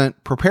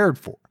wasn't prepared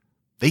for.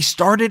 They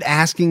started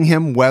asking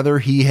him whether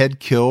he had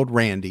killed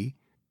Randy,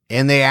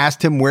 and they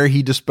asked him where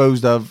he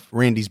disposed of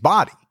Randy's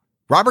body.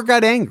 Robert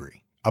got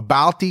angry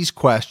about these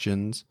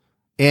questions,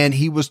 and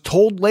he was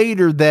told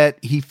later that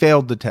he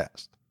failed the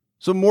test.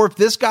 So Morph,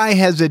 this guy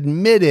has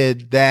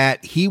admitted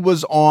that he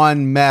was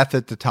on meth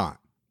at the time,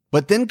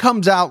 but then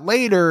comes out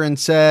later and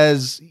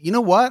says, you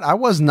know what? I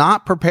was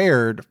not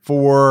prepared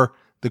for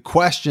the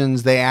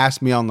questions they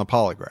asked me on the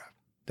polygraph.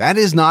 That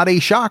is not a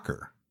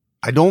shocker.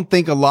 I don't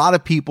think a lot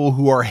of people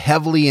who are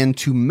heavily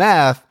into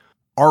meth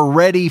are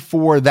ready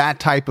for that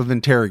type of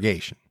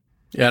interrogation.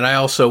 Yeah, and I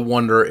also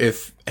wonder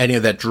if any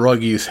of that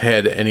drug use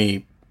had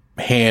any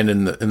hand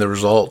in the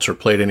results or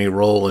played any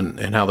role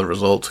in how the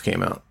results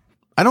came out.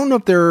 I don't know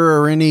if there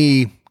are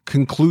any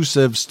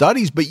conclusive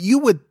studies, but you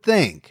would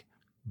think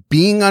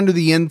being under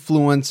the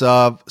influence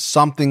of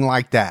something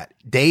like that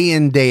day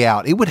in, day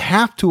out, it would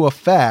have to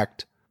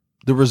affect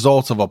the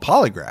results of a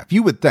polygraph.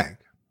 You would think.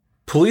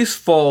 Police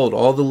followed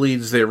all the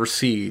leads they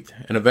received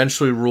and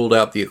eventually ruled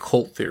out the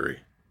occult theory.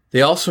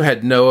 They also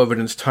had no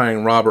evidence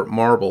tying Robert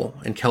Marble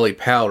and Kelly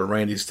Powell to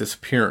Randy's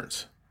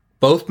disappearance.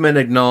 Both men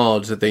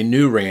acknowledged that they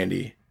knew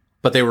Randy,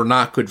 but they were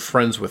not good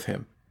friends with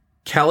him.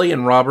 Kelly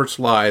and Robert's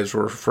lives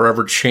were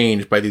forever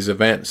changed by these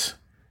events,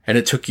 and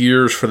it took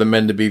years for the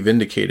men to be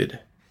vindicated.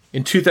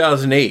 In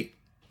 2008,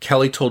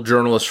 Kelly told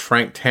journalist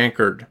Frank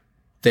Tankard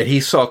that he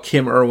saw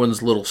Kim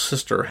Irwin's little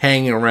sister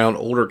hanging around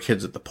older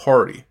kids at the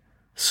party.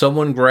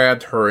 Someone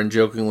grabbed her and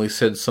jokingly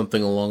said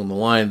something along the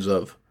lines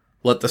of,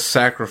 "Let the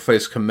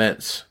sacrifice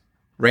commence."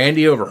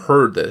 Randy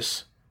overheard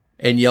this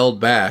and yelled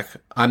back,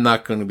 "I'm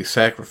not going to be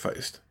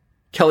sacrificed."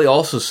 Kelly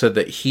also said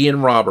that he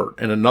and Robert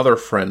and another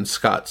friend,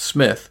 Scott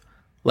Smith,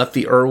 left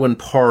the Irwin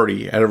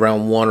party at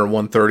around 1 or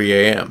 1:30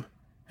 a.m.,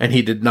 and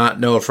he did not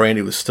know if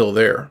Randy was still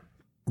there.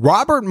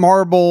 Robert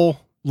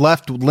Marble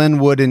left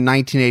Linwood in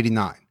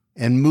 1989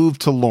 and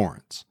moved to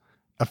Lawrence.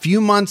 A few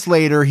months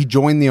later, he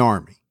joined the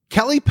Army.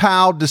 Kelly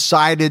Powell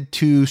decided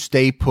to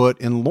stay put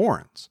in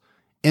Lawrence.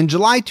 In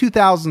July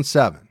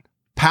 2007,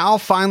 Powell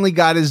finally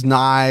got his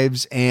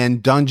knives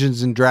and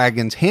Dungeons &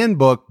 Dragons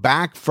handbook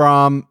back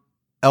from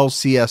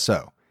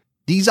LCSO.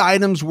 These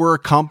items were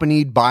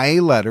accompanied by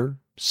a letter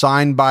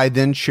signed by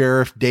then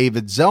Sheriff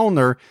David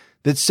Zellner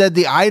that said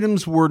the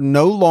items were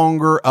no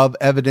longer of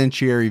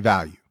evidentiary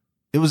value.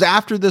 It was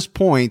after this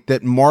point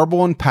that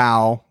Marble and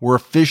Powell were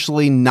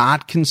officially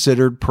not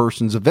considered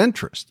persons of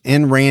interest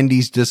in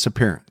Randy's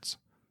disappearance.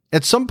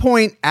 At some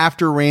point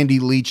after Randy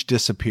Leach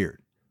disappeared,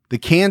 the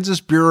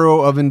Kansas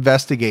Bureau of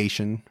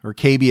Investigation, or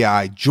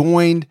KBI,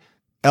 joined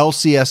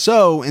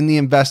LCSO in the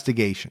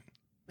investigation.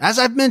 As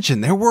I've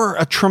mentioned, there were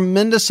a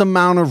tremendous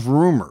amount of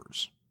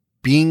rumors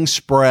being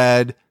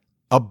spread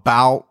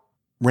about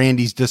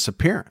Randy's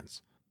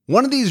disappearance.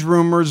 One of these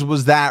rumors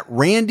was that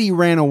Randy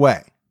ran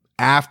away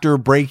after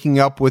breaking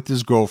up with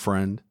his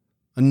girlfriend.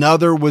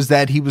 Another was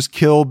that he was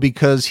killed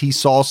because he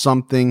saw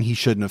something he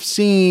shouldn't have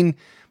seen.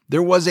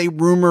 There was a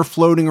rumor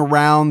floating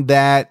around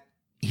that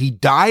he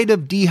died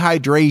of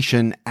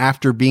dehydration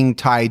after being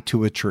tied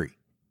to a tree.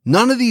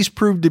 None of these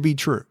proved to be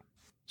true.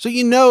 So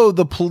you know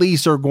the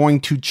police are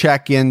going to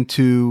check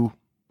into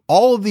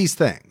all of these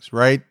things,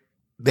 right?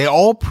 They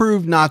all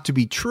proved not to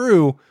be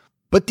true,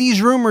 but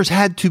these rumors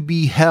had to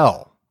be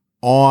hell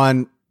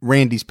on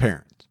Randy's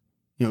parents.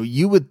 You know,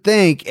 you would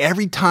think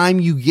every time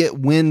you get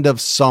wind of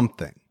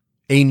something,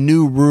 a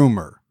new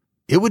rumor,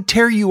 it would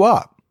tear you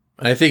up.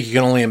 I think you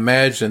can only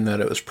imagine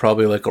that it was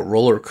probably like a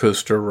roller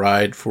coaster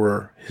ride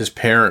for his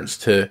parents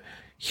to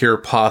hear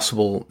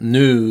possible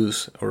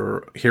news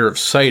or hear of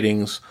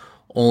sightings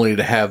only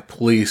to have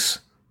police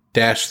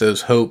dash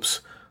those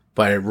hopes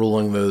by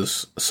ruling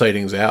those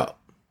sightings out.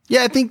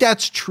 Yeah, I think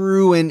that's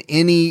true in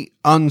any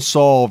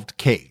unsolved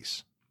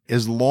case.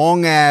 As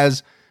long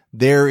as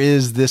there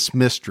is this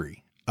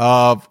mystery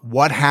of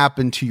what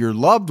happened to your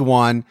loved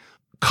one,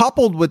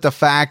 coupled with the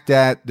fact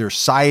that there's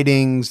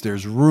sightings,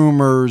 there's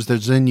rumors,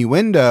 there's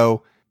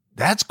innuendo,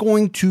 that's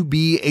going to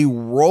be a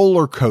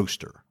roller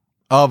coaster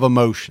of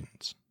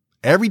emotions.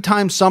 Every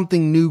time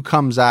something new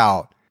comes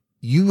out,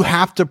 you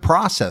have to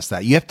process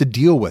that. You have to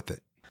deal with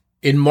it.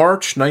 In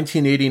March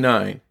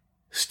 1989,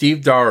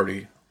 Steve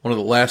Doherty, one of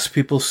the last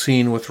people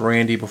seen with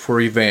Randy before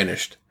he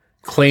vanished,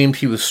 claimed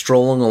he was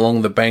strolling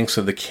along the banks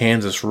of the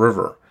Kansas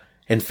River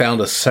and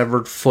found a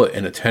severed foot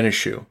in a tennis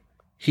shoe.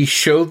 He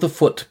showed the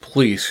foot to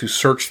police who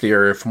searched the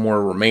area for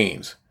more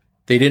remains.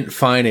 They didn't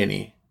find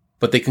any,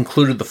 but they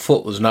concluded the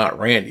foot was not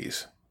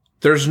Randy's.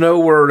 There's no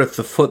word if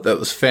the foot that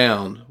was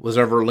found was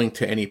ever linked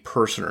to any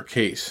person or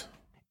case.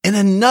 And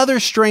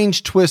another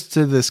strange twist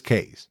to this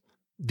case.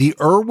 The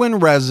Irwin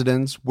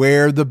residence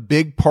where the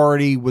big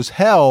party was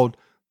held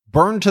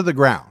burned to the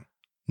ground,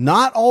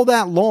 not all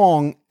that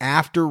long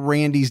after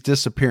Randy's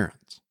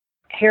disappearance.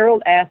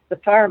 Harold asked the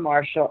fire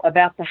marshal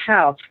about the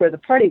house where the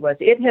party was.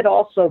 It had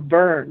also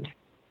burned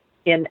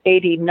in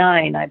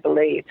 89, I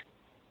believe.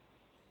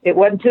 It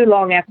wasn't too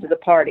long after the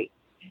party.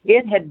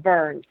 It had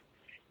burned.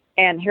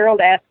 And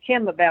Harold asked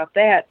him about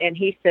that, and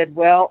he said,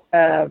 well,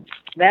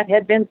 that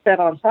had been set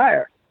on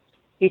fire.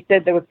 He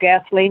said there was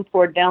gasoline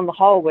poured down the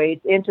hallways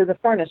into the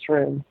furnace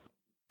room.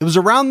 It was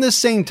around this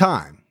same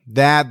time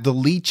that the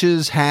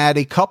Leaches had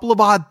a couple of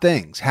odd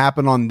things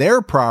happen on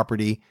their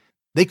property.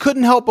 They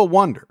couldn't help but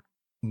wonder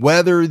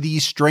whether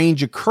these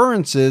strange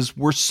occurrences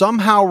were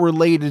somehow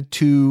related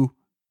to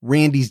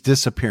Randy's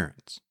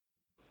disappearance.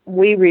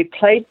 We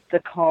replaced the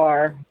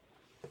car,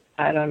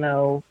 I don't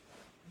know,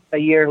 a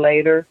year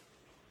later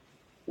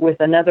with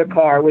another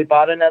car. We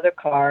bought another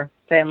car,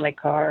 family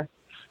car,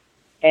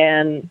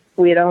 and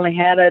we had only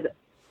had it,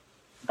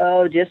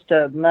 just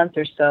a month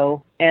or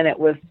so, and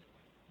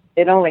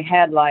it only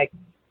had like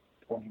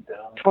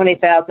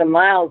 20,000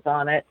 miles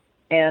on it,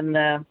 and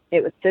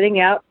it was sitting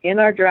out in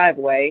our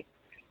driveway.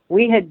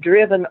 We had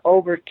driven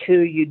over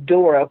to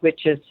Eudora,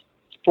 which is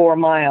 4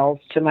 miles,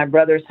 to my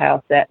brother's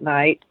house that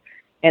night,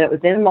 and it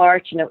was in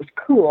March, and it was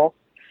cool,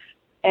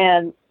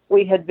 and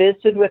we had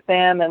visited with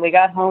them, and we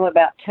got home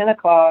about 10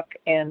 o'clock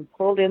and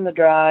pulled in the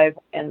drive,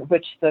 and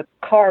which the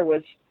car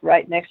was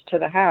right next to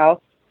the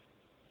house.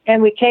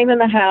 And we came in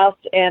the house,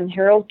 and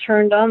Harold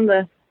turned on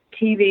the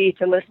TV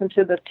to listen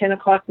to the 10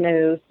 o'clock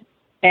news.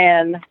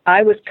 And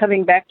I was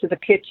coming back to the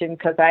kitchen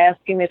because I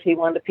asked him if he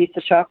wanted a piece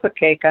of chocolate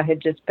cake I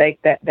had just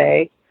baked that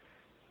day.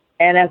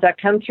 And as I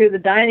come through the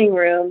dining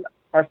room,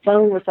 our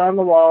phone was on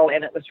the wall,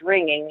 and it was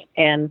ringing,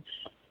 and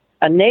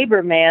a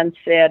neighbor man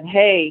said,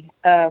 hey,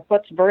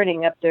 what's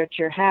burning up there at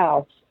your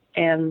house?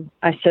 And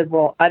I said,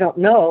 well, I don't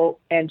know.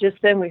 And just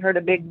then we heard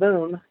a big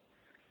boom.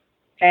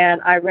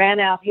 And I ran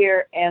out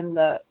here, and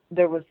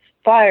there was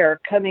fire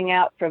coming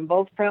out from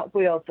both front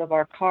wheels of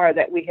our car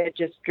that we had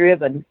just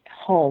driven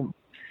home.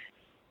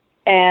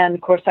 And, of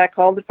course, I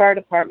called the fire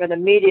department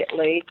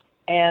immediately,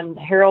 and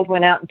Harold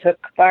went out and took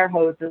fire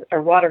hoses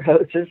or water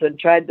hoses and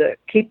tried to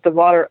keep the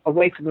water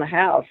away from the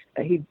house.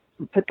 He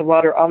put the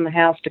water on the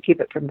house to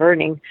keep it from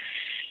burning.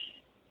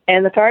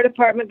 And the fire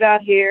department got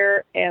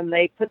here, and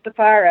they put the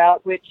fire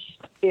out, which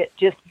it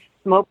just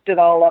smoked it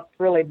all up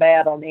really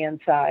bad on the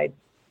inside.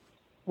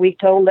 We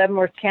told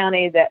Leavenworth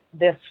County that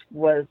there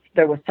was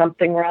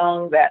something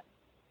wrong,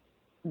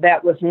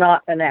 that was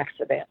not an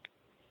accident.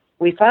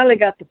 We finally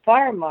got the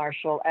fire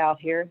marshal out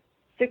here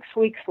 6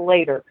 weeks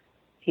later.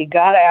 He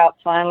got out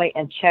finally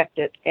and checked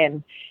it,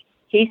 and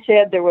he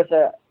said there was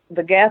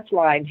the gas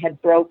line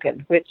had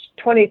broken, which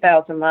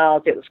 20,000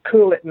 miles, it was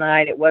cool at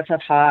night, it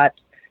wasn't hot,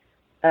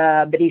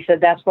 but he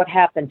said that's what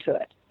happened to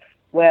it.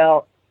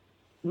 Well,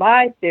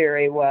 my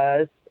theory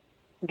was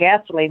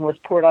gasoline was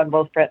poured on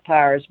both front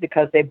tires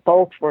because they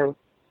both were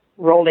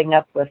rolling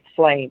up with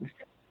flames.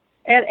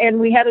 And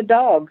we had a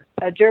dog,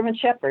 a German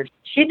Shepherd.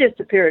 She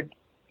disappeared,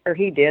 or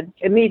he did,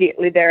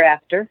 immediately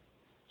thereafter.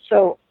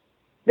 So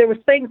there was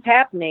things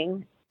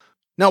happening.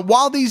 Now,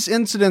 while these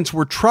incidents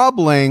were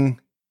troubling,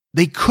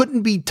 they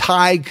couldn't be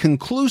tied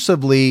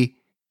conclusively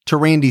to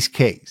Randy's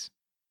case.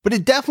 But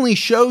it definitely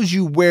shows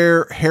you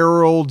where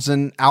Harold's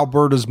and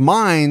Alberta's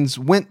minds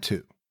went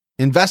to.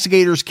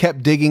 Investigators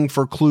kept digging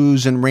for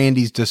clues in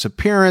Randy's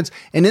disappearance,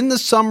 and in the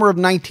summer of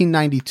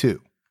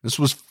 1992, this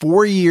was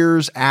 4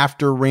 years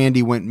after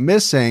Randy went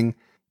missing,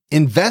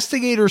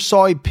 investigators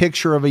saw a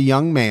picture of a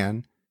young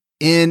man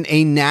in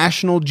a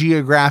National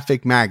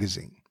Geographic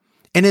magazine.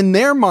 And in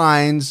their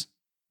minds,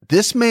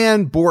 this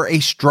man bore a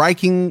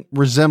striking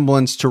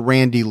resemblance to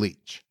Randy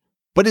Leach.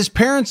 But his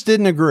parents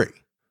didn't agree.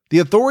 The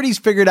authorities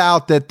figured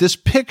out that this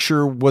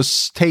picture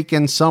was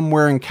taken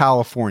somewhere in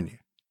California.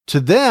 To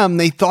them,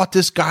 they thought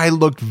this guy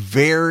looked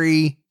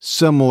very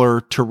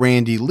similar to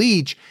Randy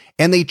Leach,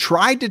 and they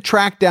tried to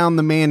track down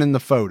the man in the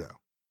photo.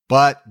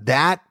 But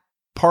that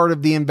part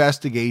of the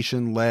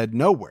investigation led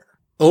nowhere.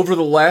 Over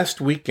the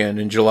last weekend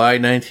in July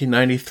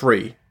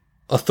 1993,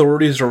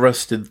 Authorities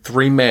arrested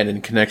 3 men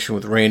in connection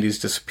with Randy's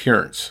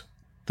disappearance.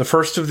 The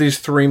first of these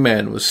 3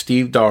 men was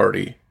Steve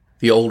Daugherty,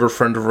 the older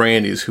friend of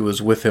Randy's who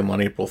was with him on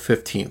April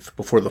 15th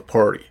before the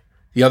party.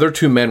 The other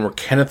 2 men were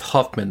Kenneth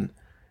Huffman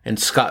and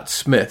Scott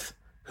Smith,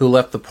 who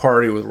left the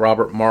party with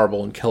Robert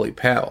Marble and Kelly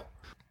Powell.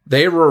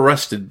 They were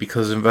arrested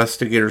because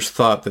investigators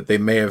thought that they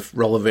may have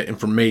relevant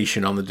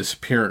information on the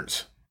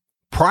disappearance.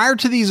 Prior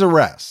to these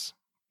arrests,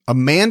 a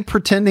man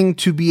pretending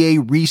to be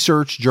a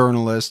research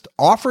journalist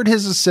offered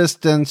his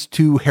assistance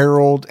to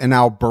Harold and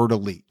Alberta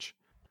Leach.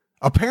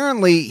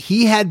 Apparently,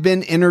 he had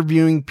been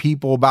interviewing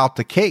people about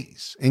the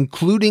case,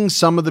 including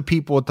some of the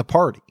people at the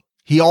party.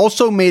 He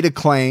also made a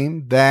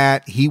claim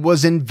that he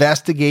was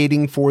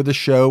investigating for the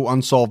show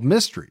Unsolved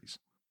Mysteries.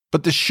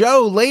 But the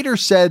show later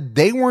said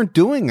they weren't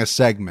doing a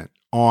segment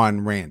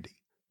on Randy.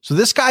 So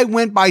this guy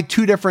went by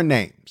 2 different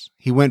names.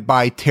 He went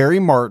by Terry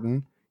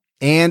Martin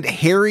and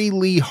Harry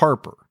Lee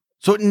Harper.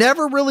 So it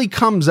never really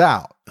comes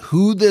out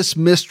who this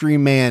mystery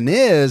man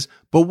is,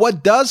 but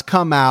what does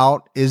come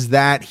out is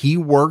that he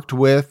worked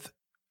with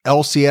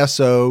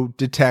LCSO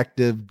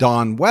detective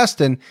Don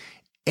Weston,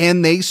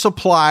 and they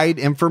supplied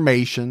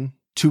information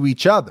to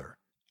each other.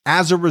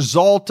 As a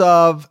result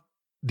of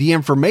the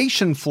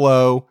information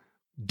flow,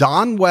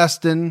 Don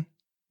Weston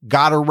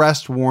got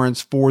arrest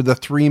warrants for the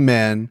 3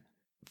 men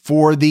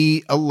for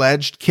the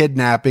alleged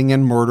kidnapping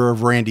and murder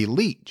of Randy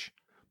Leach.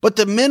 But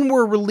the men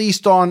were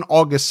released on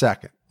August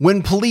 2nd.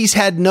 When police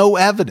had no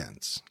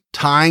evidence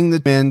tying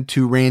the men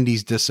to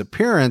Randy's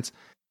disappearance,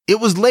 it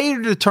was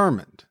later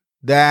determined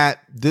that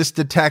this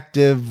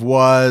detective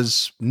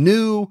was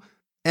new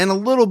and a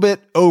little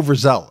bit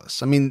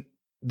overzealous. I mean,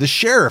 the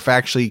sheriff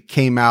actually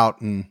came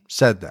out and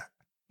said that.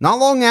 Not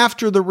long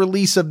after the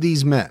release of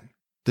these men,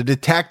 the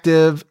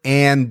detective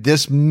and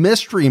this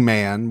mystery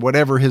man,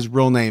 whatever his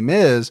real name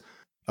is,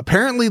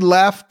 apparently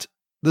left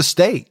the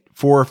state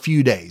for a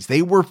few days.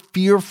 They were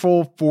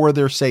fearful for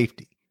their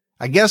safety.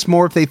 I guess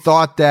more if they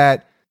thought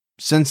that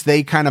since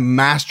they kind of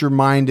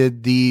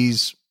masterminded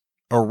these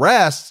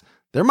arrests,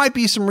 there might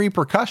be some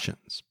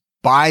repercussions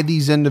by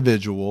these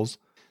individuals.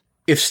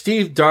 If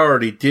Steve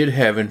Daugherty did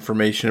have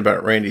information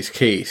about Randy's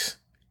case,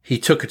 he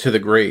took it to the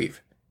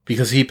grave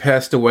because he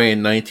passed away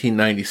in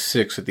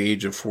 1996 at the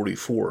age of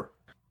 44.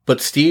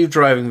 But Steve,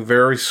 driving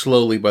very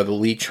slowly by the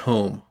Leach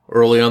home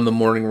early on the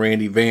morning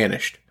Randy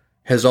vanished,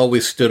 has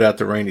always stood out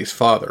to Randy's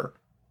father.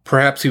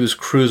 Perhaps he was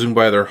cruising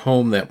by their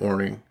home that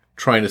morning,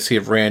 trying to see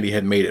if Randy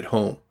had made it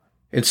home.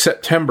 In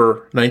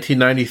September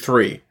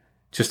 1993,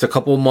 just a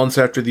couple of months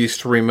after these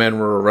 3 men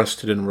were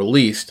arrested and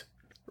released,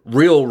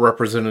 real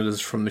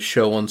representatives from the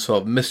show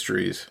Unsolved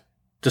Mysteries,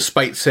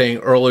 despite saying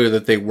earlier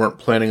that they weren't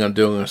planning on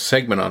doing a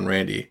segment on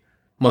Randy,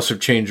 must have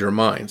changed their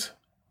minds.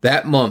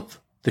 That month,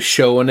 the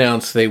show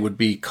announced they would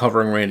be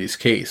covering Randy's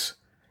case,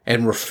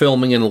 and were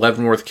filming in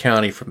Leavenworth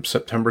County from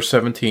September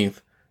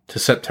 17th to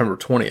September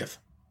 20th.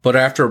 But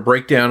after a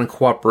breakdown in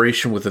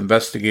cooperation with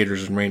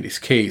investigators in Randy's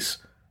case,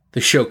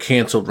 the show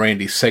canceled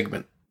Randy's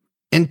segment.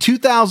 In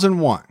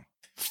 2001,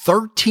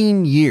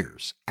 13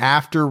 years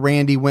after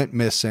Randy went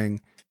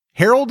missing,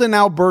 Harold and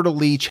Alberta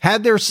Leach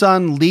had their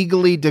son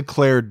legally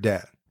declared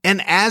dead.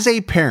 And as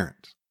a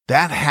parent,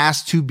 that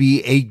has to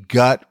be a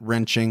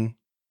gut-wrenching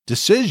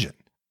decision.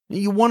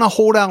 You want to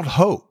hold out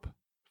hope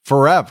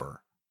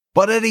forever.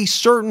 But at a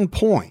certain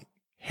point,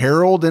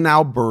 Harold and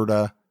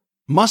Alberta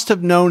must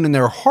have known in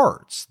their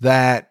hearts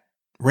that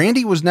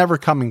Randy was never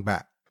coming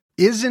back.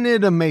 Isn't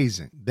it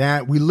amazing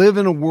that we live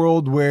in a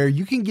world where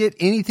you can get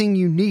anything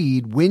you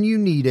need when you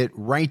need it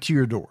right to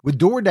your door? With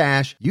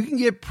DoorDash, you can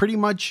get pretty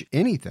much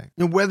anything.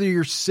 And whether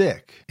you're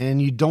sick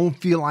and you don't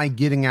feel like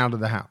getting out of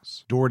the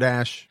house,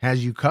 DoorDash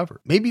has you covered.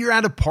 Maybe you're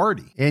at a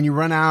party and you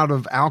run out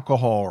of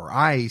alcohol or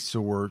ice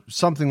or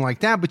something like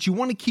that, but you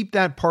want to keep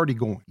that party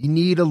going. You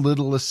need a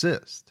little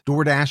assist.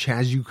 DoorDash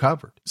has you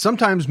covered.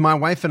 Sometimes my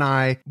wife and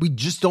I, we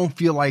just don't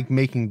feel like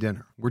making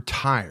dinner. We're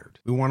tired.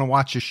 We want to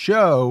watch a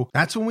show.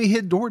 That's when we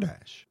hit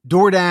DoorDash.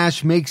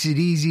 DoorDash makes it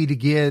easy to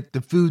get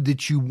the food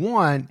that you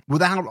want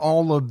without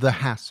all of the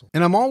hassle.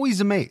 And I'm always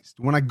amazed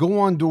when I go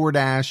on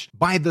DoorDash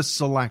by the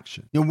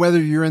selection. You know,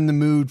 whether you're in the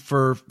mood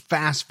for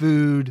fast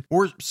food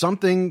or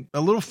something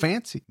a little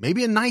fancy,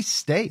 maybe a nice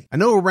steak. I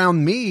know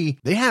around me,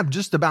 they have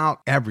just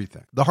about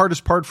everything. The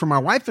hardest part for my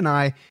wife and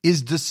I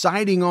is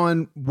deciding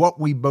on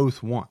what we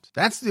both want.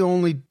 That's the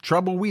only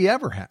trouble we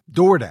ever have.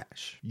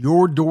 DoorDash,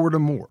 your door to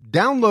more.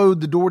 Download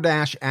the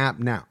DoorDash app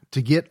now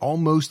to get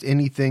almost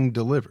anything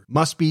delivered.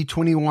 Must be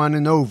 21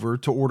 and over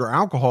to order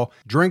alcohol.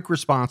 Drink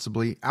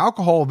responsibly.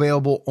 Alcohol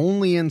available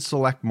only in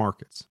select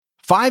markets.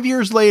 5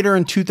 years later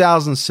in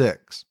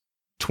 2006,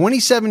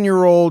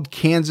 27-year-old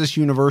Kansas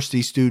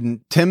University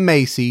student Tim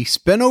Macy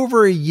spent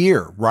over a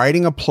year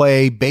writing a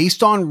play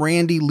based on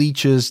Randy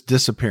Leach's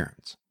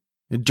disappearance.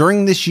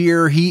 During this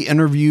year, he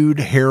interviewed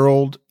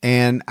Harold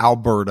and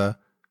Alberta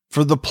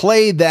for the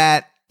play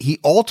that he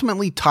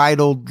ultimately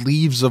titled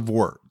Leaves of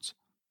Words.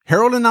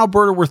 Harold and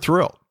Alberta were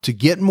thrilled to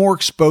get more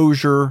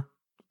exposure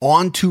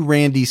onto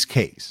Randy's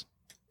case.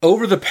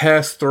 Over the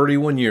past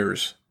 31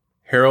 years,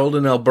 Harold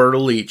and Alberta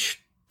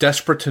Leach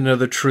desperate to know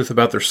the truth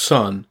about their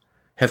son,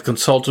 have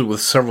consulted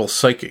with several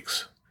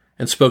psychics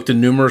and spoke to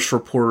numerous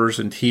reporters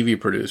and TV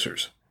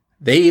producers.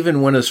 They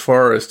even went as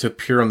far as to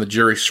appear on the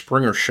Jerry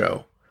Springer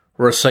show,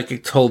 where a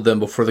psychic told them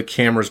before the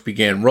cameras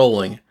began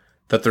rolling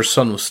that their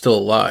son was still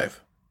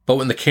alive. But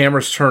when the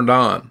cameras turned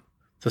on,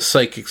 the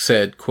psychic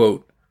said,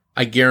 quote,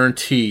 "I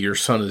guarantee your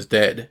son is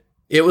dead."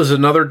 It was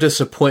another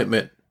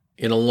disappointment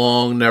in a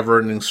long,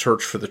 never-ending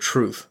search for the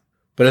truth.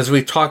 But as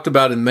we've talked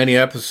about in many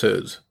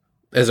episodes,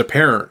 as a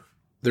parent,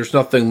 there's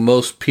nothing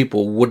most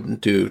people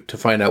wouldn't do to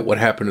find out what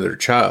happened to their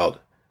child,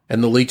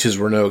 and the Leaches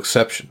were no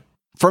exception.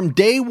 From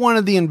day one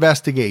of the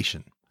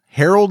investigation,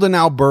 Harold and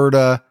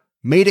Alberta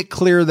made it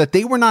clear that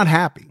they were not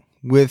happy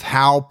with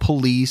how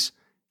police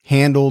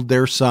handled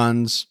their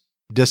son's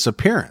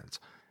disappearance.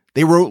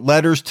 They wrote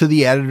letters to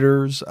the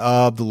editors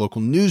of the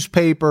local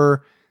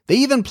newspaper. They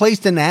even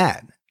placed an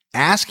ad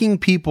asking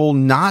people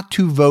not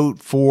to vote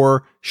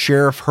for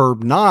Sheriff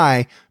Herb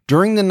Nye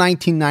during the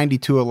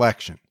 1992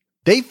 election.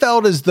 They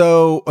felt as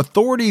though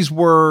authorities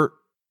were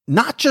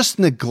not just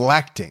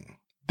neglecting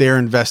their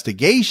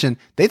investigation,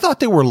 they thought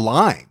they were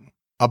lying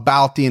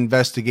about the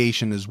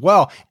investigation as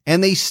well,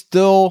 and they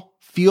still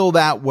feel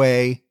that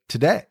way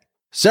today.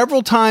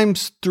 Several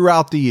times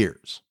throughout the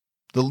years,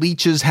 the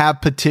Leaches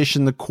have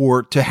petitioned the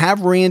court to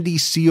have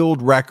Randy's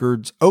sealed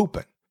records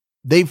open.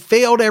 They've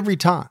failed every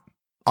time.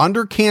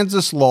 Under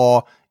Kansas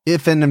law,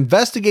 if an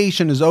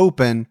investigation is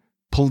open,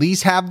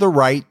 police have the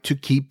right to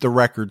keep the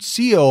records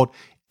sealed,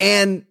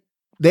 and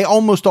they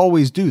almost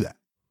always do that.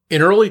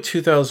 In early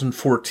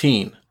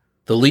 2014,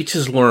 the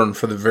Leaches learned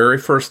for the very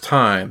first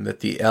time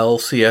that the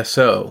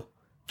LCSO,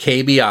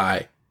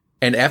 KBI,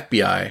 and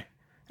FBI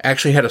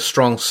actually had a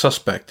strong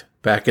suspect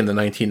back in the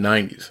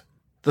 1990s.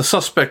 The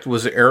suspect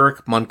was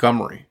Eric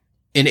Montgomery.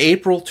 In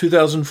April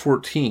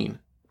 2014,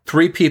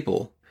 3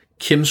 people,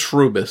 Kim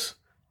Shrubis,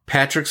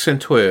 Patrick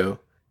Santoyo,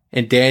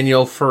 and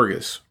Danielle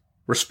Fergus,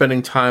 were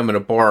spending time in a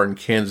bar in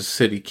Kansas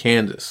City,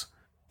 Kansas.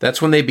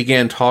 That's when they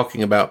began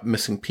talking about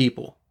missing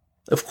people.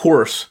 Of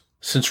course,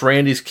 since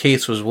Randy's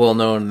case was well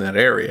known in that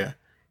area,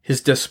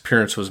 his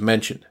disappearance was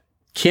mentioned.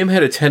 Kim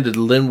had attended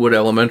Linwood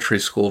Elementary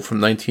School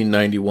from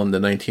 1991 to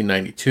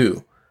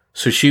 1992,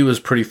 so she was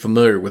pretty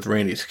familiar with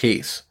Randy's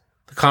case.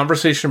 The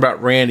conversation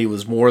about Randy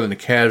was more than a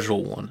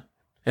casual one,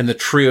 and the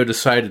trio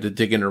decided to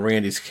dig into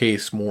Randy's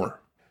case more.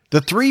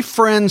 The 3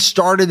 friends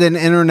started an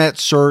internet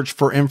search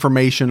for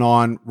information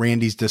on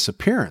Randy's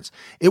disappearance.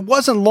 It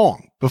wasn't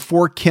long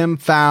before Kim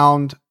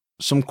found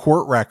some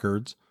court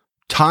records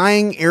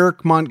tying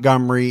Eric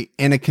Montgomery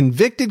and a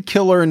convicted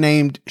killer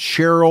named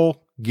Cheryl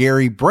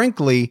Gary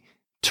Brinkley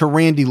to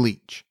Randy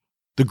Leach.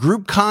 The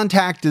group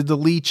contacted the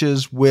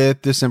Leaches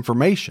with this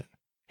information.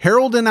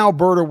 Harold and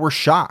Alberta were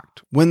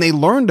shocked when they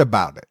learned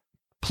about it.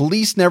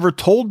 Police never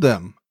told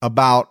them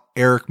about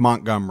Eric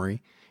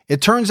Montgomery.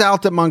 It turns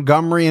out that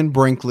Montgomery and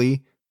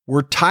Brinkley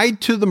were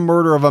tied to the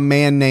murder of a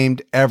man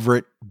named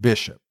Everett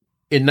Bishop.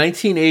 In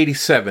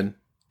 1987,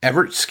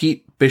 Everett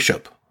Skeet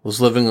Bishop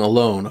was living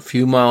alone a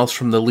few miles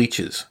from the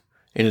Leaches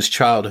in his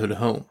childhood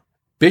home.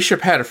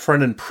 Bishop had a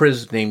friend in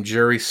prison named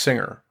Jerry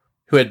Singer,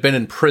 who had been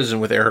in prison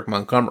with Eric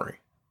Montgomery.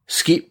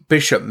 Skeet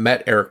Bishop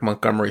met Eric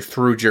Montgomery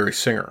through Jerry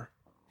Singer,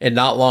 and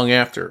not long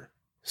after,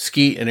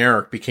 Skeet and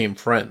Eric became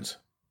friends.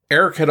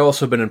 Eric had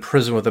also been in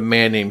prison with a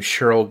man named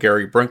Cheryl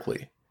Gary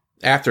Brinkley.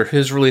 After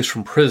his release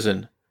from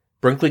prison,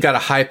 Brinkley got a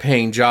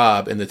high-paying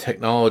job in the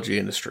technology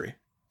industry.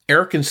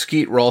 Eric and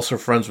Skeet were also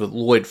friends with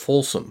Lloyd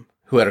Folsom,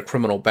 who had a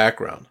criminal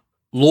background.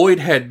 Lloyd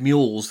had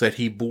mules that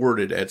he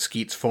boarded at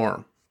Skeet's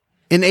farm.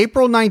 In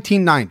April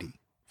 1990,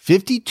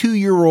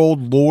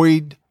 52-year-old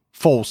Lloyd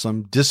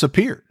Folsom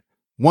disappeared.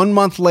 1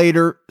 month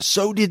later,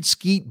 so did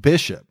Skeet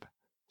Bishop.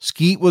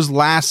 Skeet was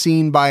last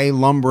seen by a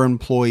lumber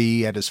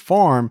employee at his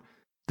farm.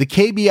 The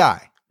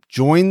KBI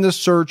joined the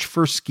search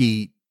for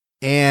Skeet,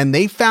 and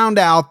they found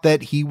out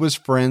that he was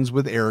friends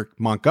with Eric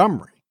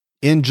Montgomery.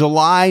 In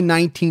July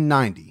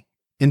 1990,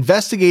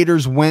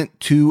 investigators went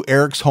to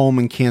Eric's home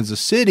in Kansas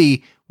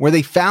City, where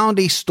they found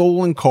a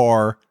stolen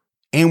car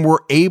and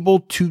were able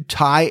to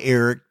tie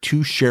Eric to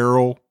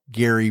Cheryl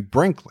Gary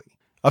Brinkley.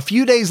 A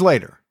few days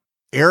later,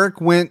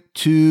 Eric went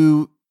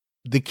to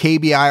the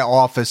KBI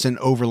office in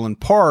Overland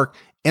Park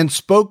and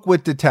spoke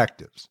with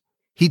detectives.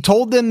 He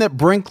told them that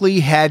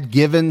Brinkley had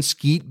given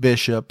Skeet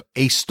Bishop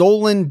a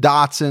stolen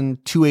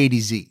Datsun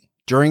 280Z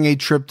during a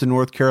trip to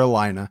North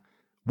Carolina.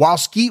 While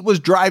Skeet was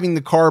driving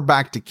the car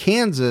back to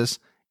Kansas,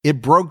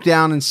 it broke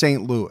down in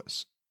St.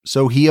 Louis,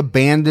 so he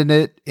abandoned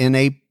it in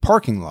a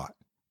parking lot.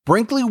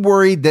 Brinkley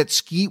worried that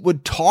Skeet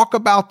would talk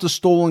about the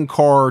stolen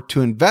car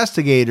to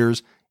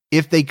investigators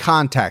if they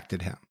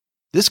contacted him.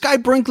 This guy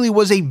Brinkley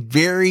was a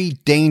very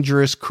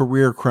dangerous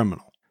career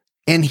criminal,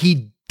 and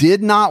he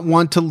did not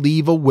want to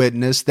leave a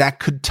witness that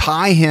could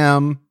tie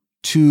him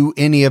to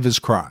any of his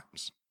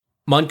crimes.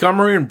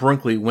 Montgomery and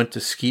Brinkley went to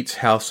Skeet's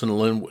house in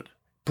Linwood.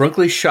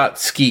 Brinkley shot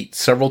Skeet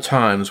several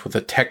times with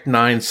a Tech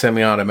 9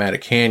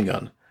 semi-automatic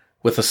handgun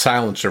with a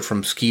silencer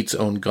from Skeet's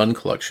own gun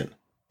collection.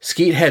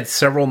 Skeet had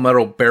several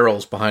metal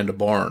barrels behind a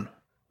barn.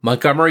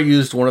 Montgomery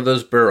used one of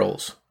those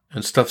barrels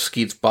and stuffed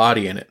Skeet's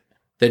body in it.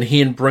 Then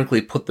he and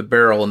Brinkley put the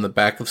barrel in the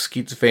back of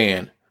Skeet's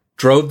van,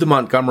 drove to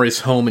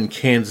Montgomery's home in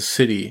Kansas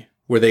City,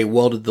 where they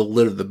welded the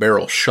lid of the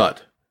barrel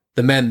shut.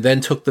 The men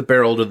then took the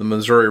barrel to the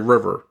Missouri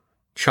River,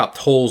 chopped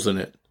holes in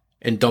it,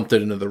 and dumped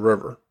it into the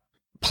river.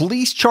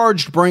 Police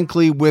charged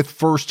Brinkley with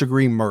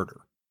first-degree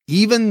murder,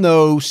 even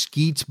though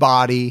Skeet's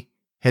body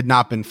had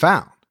not been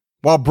found.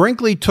 While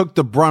Brinkley took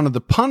the brunt of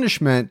the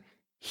punishment,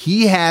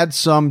 he had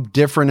some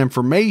different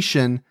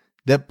information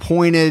that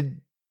pointed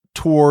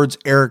towards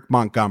Eric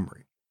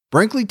Montgomery.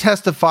 Brinkley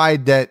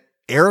testified that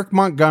Eric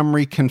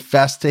Montgomery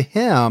confessed to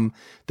him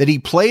that he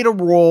played a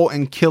role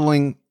in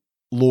killing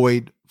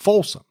Lloyd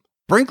Folsom.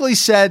 Brinkley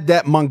said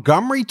that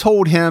Montgomery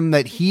told him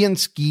that he and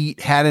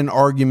Skeet had an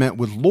argument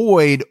with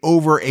Lloyd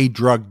over a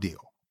drug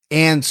deal,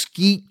 and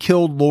Skeet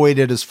killed Lloyd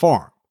at his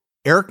farm.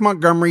 Eric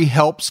Montgomery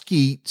helped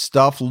Skeet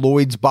stuff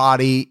Lloyd's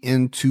body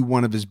into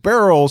one of his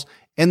barrels,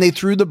 and they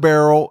threw the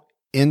barrel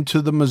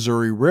into the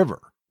Missouri River.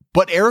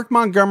 But Eric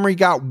Montgomery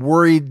got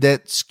worried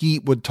that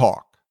Skeet would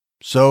talk,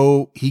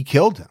 so he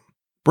killed him.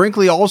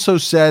 Brinkley also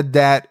said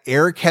that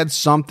Eric had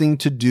something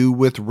to do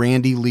with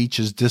Randy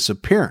Leach's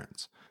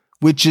disappearance,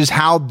 which is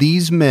how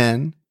these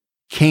men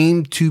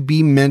came to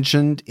be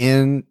mentioned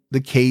in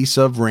the case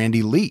of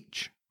Randy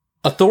Leach.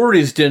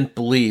 Authorities didn't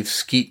believe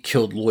Skeet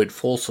killed Lloyd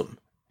Folsom.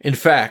 In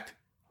fact,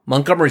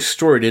 Montgomery's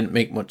story didn't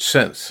make much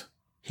sense.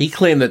 He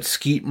claimed that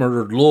Skeet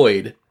murdered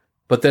Lloyd,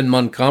 but then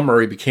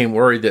Montgomery became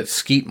worried that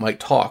Skeet might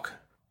talk.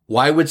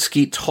 Why would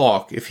Skeet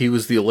talk if he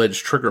was the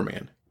alleged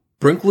triggerman?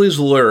 Brinkley's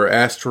lawyer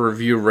asked to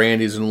review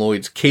Randy's and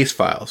Lloyd's case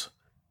files,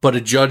 but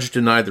a judge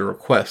denied the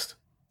request.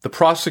 The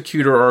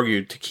prosecutor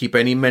argued to keep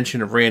any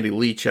mention of Randy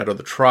Leach out of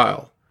the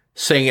trial,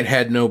 saying it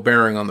had no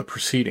bearing on the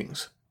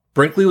proceedings.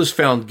 Brinkley was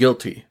found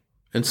guilty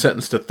and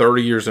sentenced to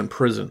 30 years in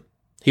prison.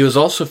 He was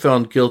also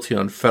found guilty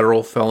on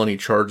federal felony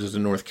charges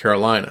in North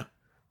Carolina.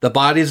 The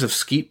bodies of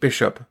Skeet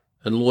Bishop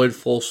and Lloyd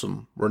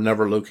Folsom were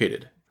never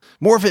located.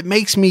 Morph, it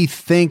makes me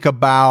think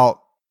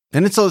about,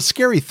 and it's a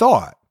scary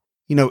thought,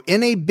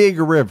 in a big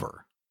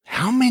river,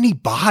 how many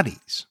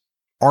bodies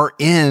are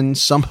in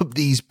some of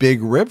these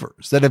big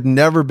rivers that have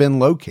never been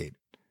located?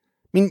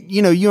 I mean,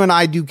 you and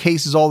I do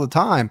cases all the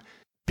time.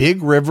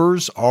 Big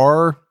rivers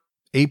are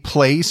a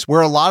place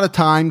where a lot of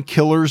time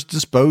killers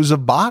dispose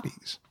of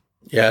bodies.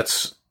 Yeah,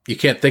 you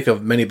can't think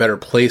of many better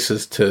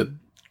places to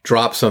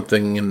drop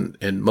something,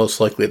 and most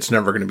likely it's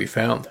never going to be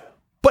found.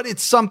 But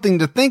it's something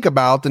to think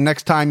about the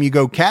next time you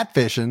go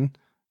catfishing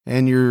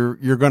and you're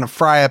going to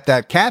fry up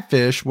that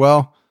catfish.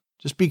 Well,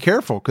 just be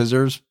careful, because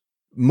there's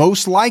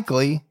most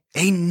likely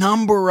a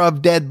number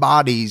of dead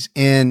bodies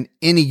in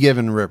any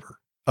given river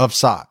of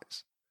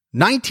size.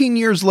 19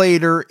 years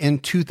later, in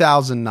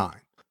 2009,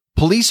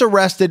 police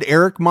arrested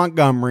Eric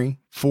Montgomery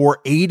for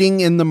aiding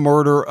in the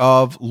murder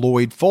of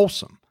Lloyd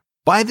Folsom.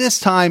 By this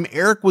time,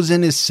 Eric was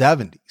in his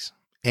 70s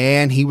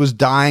and he was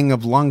dying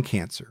of lung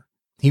cancer.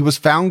 He was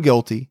found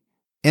guilty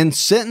and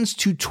sentenced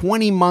to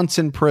 20 months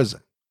in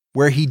prison,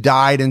 where he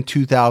died in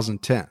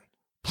 2010.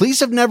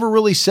 Police have never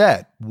really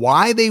said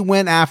why they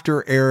went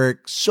after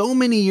Eric so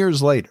many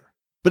years later.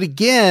 But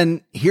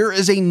again, here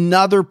is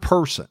another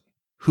person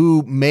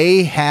who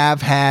may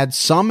have had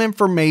some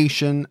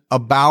information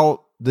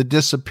about the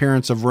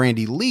disappearance of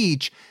Randy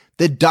Leach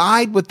that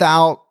died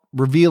without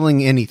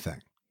revealing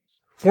anything.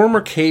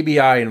 Former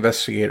KBI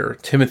investigator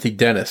Timothy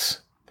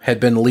Dennis had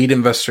been lead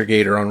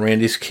investigator on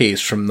Randy's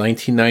case from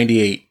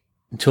 1998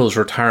 until his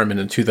retirement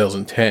in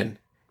 2010.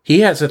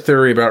 He has a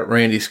theory about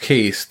Randy's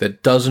case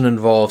that doesn't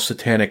involve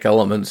satanic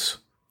elements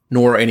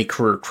nor any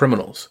career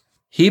criminals.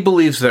 He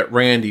believes that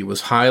Randy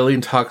was highly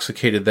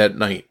intoxicated that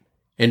night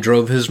and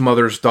drove his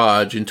mother's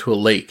Dodge into a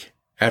lake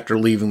after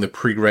leaving the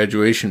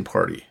pre-graduation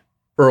party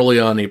early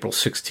on April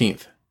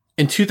 16th.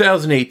 In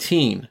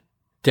 2018,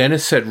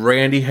 Dennis said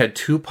Randy had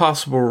two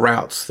possible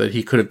routes that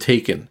he could have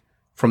taken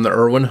from the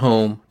Irwin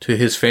home to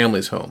his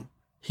family's home.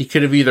 He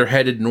could have either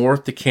headed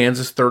north to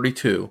Kansas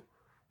 32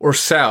 or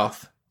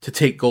south to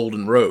take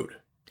Golden Road.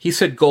 He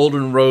said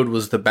Golden Road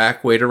was the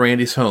back way to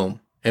Randy's home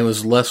and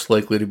was less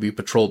likely to be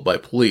patrolled by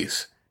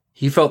police.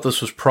 He felt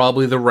this was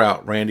probably the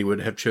route Randy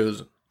would have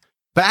chosen.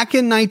 Back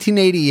in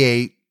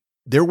 1988,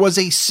 there was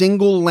a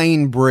single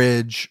lane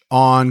bridge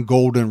on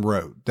Golden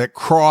Road that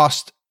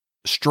crossed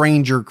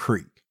Stranger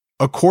Creek.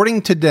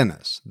 According to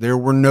Dennis, there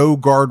were no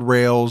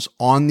guardrails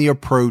on the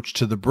approach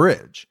to the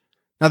bridge.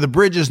 Now, the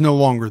bridge is no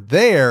longer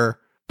there,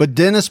 but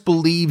Dennis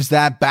believes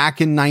that back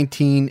in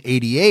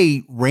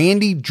 1988,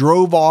 Randy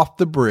drove off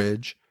the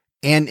bridge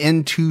and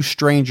into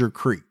Stranger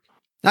Creek.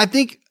 Now, I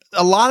think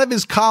a lot of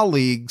his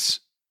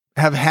colleagues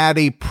have had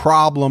a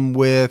problem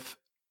with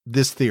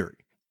this theory.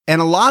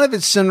 And a lot of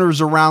it centers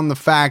around the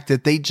fact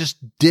that they just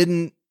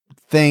didn't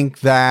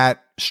think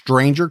that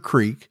Stranger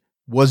Creek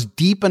was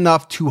deep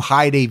enough to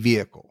hide a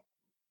vehicle.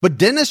 But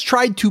Dennis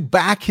tried to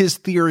back his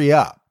theory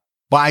up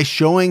by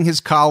showing his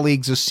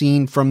colleagues a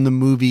scene from the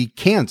movie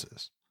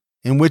Kansas,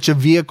 in which a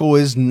vehicle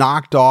is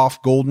knocked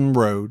off Golden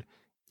Road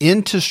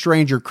into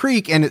Stranger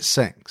Creek and it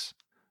sinks.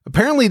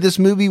 Apparently, this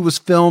movie was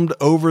filmed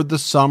over the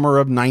summer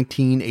of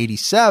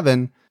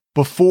 1987,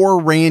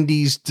 before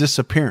Randy's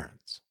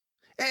disappearance.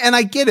 And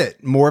I get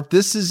it, Morph.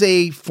 This is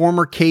a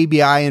former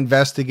KBI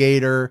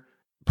investigator,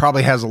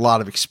 probably has a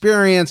lot of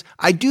experience.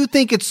 I do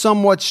think it's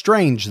somewhat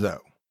strange,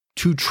 though,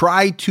 to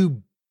try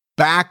to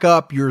back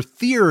up your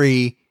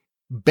theory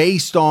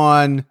based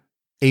on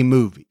a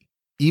movie.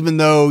 Even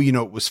though,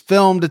 it was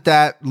filmed at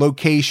that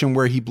location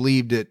where he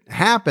believed it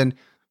happened,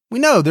 we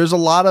know there's a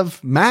lot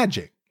of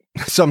magic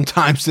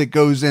sometimes that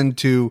goes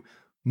into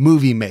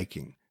movie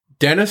making.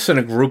 Dennis and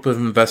a group of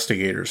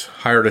investigators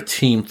hired a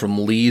team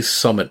from Lee's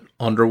Summit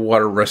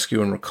Underwater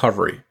Rescue and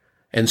Recovery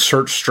and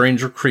searched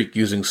Stranger Creek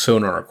using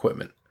sonar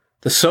equipment.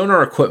 The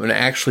sonar equipment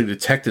actually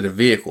detected a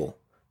vehicle,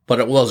 but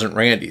it wasn't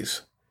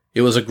Randy's.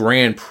 It was a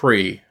Grand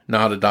Prix,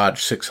 not a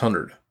Dodge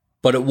 600.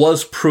 But it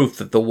was proof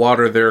that the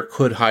water there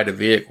could hide a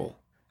vehicle.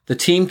 The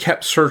team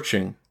kept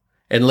searching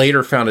and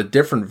later found a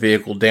different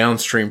vehicle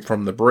downstream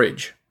from the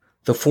bridge.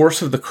 The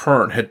force of the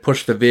current had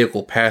pushed the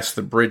vehicle past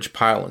the bridge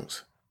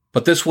pilings.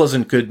 But this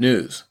wasn't good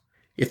news.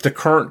 If the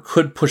current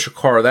could push a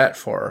car that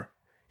far,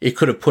 it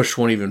could have pushed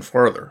one even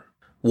farther.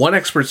 One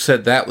expert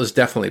said that was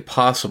definitely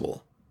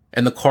possible,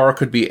 and the car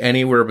could be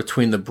anywhere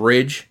between the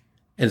bridge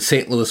and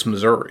St. Louis,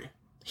 Missouri.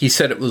 He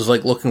said it was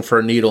like looking for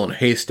a needle in a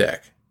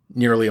haystack,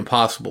 nearly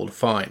impossible to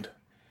find.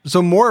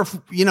 So more,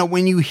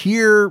 when you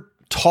hear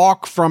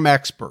talk from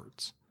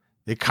experts,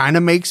 it kind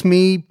of makes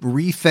me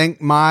rethink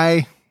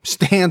my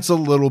stance a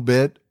little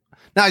bit.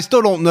 Now, I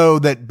still don't know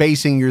that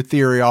basing your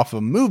theory off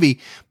a movie,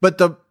 but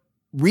the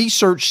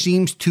research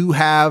seems to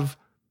have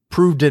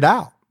proved it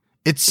out.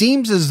 It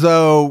seems as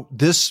though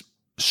this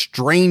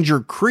Stranger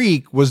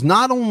Creek was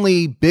not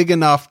only big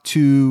enough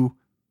to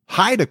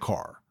hide a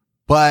car,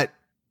 but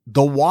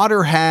the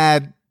water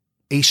had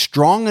a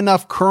strong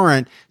enough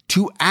current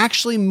to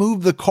actually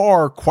move the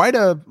car quite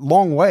a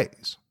long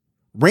ways.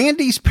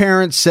 Randy's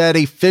parents said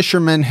a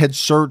fisherman had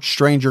searched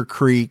Stranger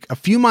Creek a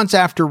few months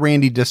after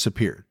Randy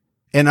disappeared,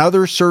 and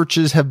other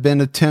searches have been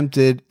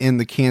attempted in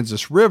the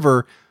Kansas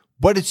River,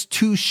 but it's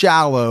too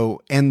shallow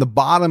and the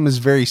bottom is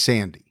very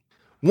sandy.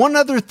 One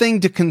other thing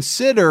to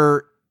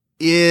consider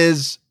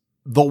is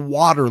the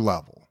water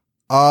level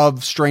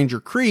of Stranger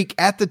Creek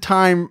at the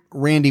time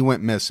Randy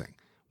went missing.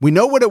 We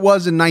know what it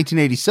was in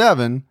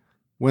 1987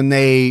 when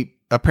they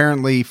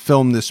apparently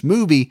filmed this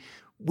movie.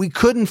 We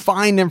couldn't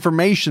find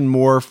information,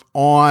 Morph,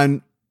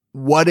 on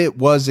what it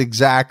was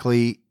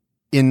exactly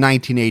in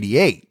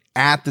 1988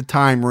 at the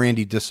time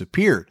Randy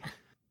disappeared.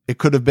 It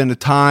could have been a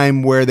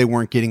time where they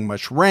weren't getting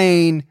much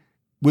rain,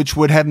 which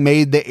would have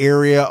made the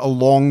area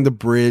along the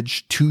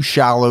bridge too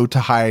shallow to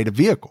hide a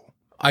vehicle.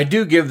 I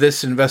do give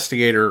this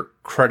investigator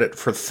credit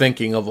for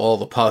thinking of all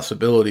the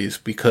possibilities,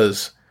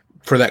 because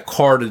for that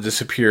car to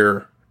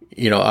disappear,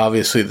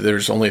 obviously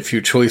there's only a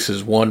few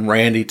choices. One,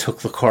 Randy took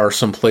the car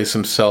someplace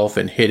himself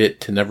and hid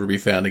it to never be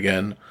found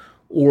again,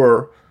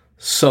 or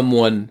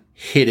someone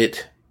hid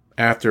it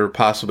after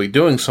possibly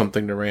doing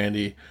something to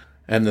Randy.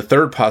 And the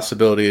third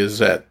possibility is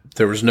that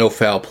there was no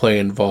foul play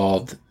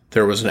involved.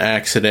 There was an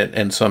accident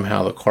and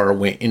somehow the car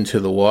went into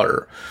the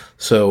water.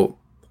 So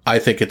I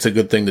think it's a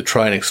good thing to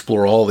try and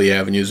explore all the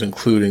avenues,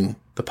 including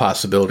the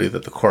possibility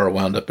that the car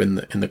wound up in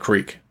the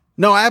creek.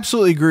 No, I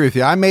absolutely agree with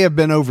you. I may have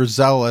been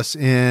overzealous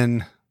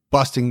in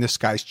busting this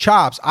guy's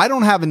chops. I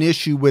don't have an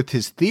issue with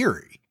his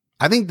theory.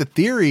 I think the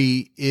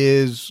theory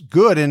is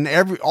good, and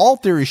all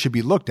theories should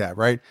be looked at,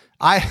 right?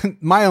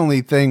 My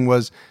only thing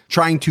was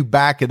trying to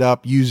back it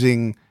up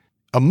using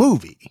a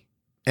movie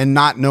and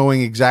not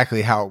knowing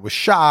exactly how it was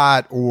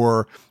shot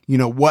or,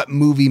 what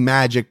movie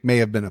magic may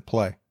have been at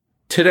play.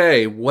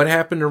 Today, what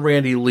happened to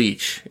Randy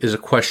Leach is a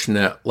question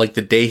that, like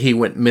the day he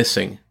went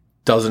missing,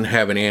 doesn't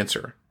have an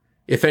answer.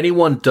 If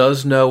anyone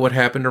does know what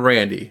happened to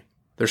Randy,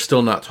 they're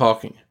still not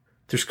talking.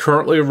 There's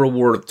currently a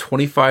reward of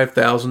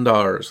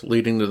 $25,000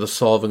 leading to the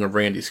solving of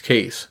Randy's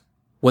case.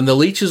 When the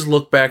Leaches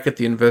look back at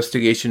the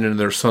investigation into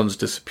their son's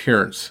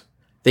disappearance,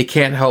 they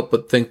can't help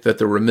but think that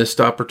there were missed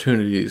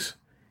opportunities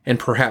and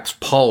perhaps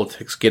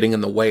politics getting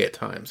in the way at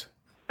times.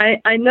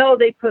 I know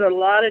they put a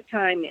lot of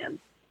time in.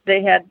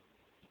 They had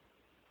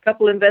a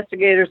couple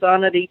investigators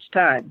on it each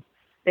time.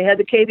 They had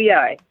the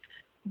KBI.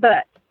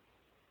 But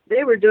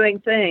they were doing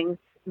things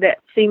that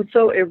seemed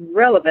so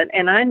irrelevant,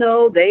 and I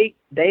know they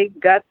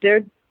got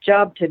their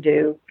job to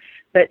do,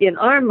 but in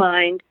our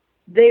mind,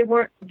 they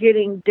weren't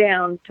getting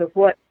down to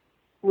what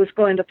was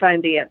going to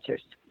find the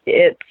answers.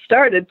 It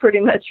started pretty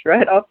much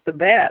right off the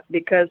bat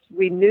because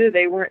we knew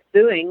they weren't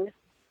doing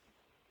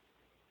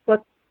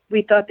what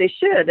we thought they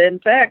should. In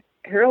fact,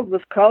 Harold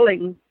was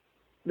calling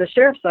the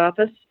sheriff's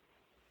office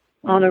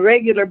on a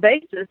regular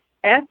basis,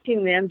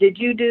 asking them, did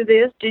you do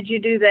this? Did you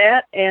do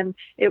that? And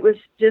it was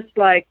just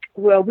like,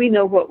 well, we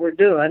know what we're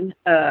doing.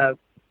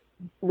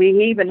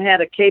 We even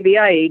had a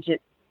KBI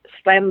agent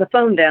slam the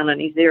phone down in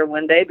his ear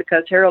one day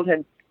because Harold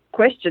had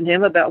questioned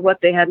him about what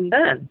they hadn't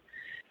done.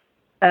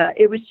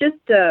 It was just,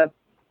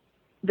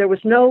 there was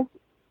no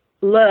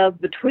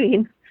love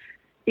between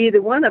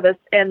either one of us.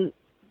 And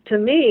to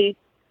me,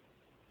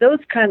 those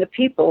kind of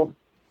people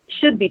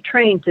should be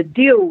trained to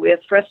deal with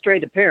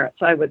frustrated parents,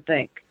 I would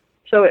think.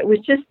 So it was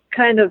just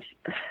kind of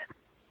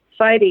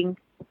fighting.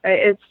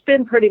 It's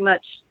been pretty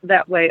much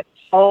that way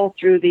all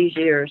through these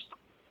years.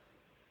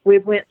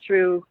 We've went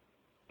through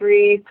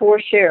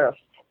 3-4 sheriffs.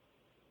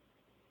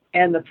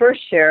 And the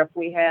first sheriff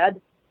we had,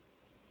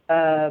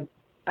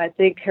 I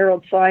think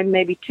Harold saw him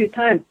maybe 2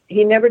 times.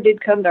 He never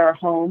did come to our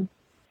home.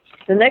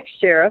 The next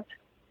sheriff,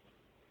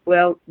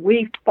 well,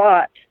 we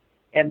fought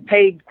and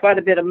paid quite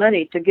a bit of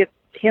money to get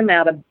him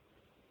out of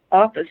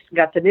office,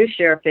 got the new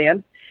sheriff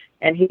in,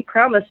 and he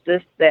promised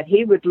us that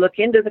he would look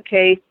into the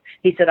case.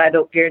 He said, I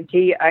don't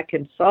guarantee you I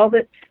can solve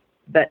it,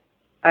 but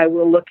I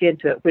will look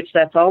into it, which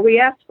that's all we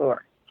asked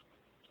for.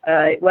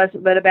 It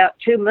wasn't but about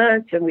 2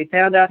 months, and we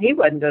found out he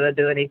wasn't going to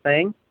do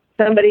anything.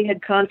 Somebody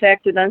had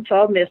contacted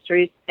Unsolved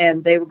Mysteries,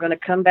 and they were going to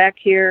come back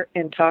here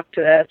and talk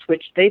to us,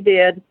 which they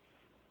did.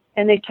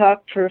 And they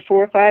talked for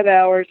 4 or 5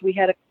 hours. We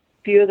had a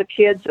few of the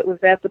kids that was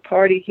at the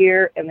party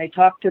here, and they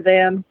talked to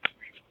them.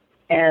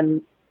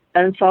 And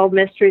Unsolved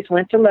Mysteries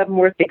went to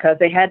Leavenworth because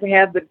they had to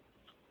have the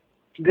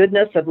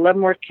goodness of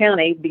Leavenworth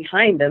County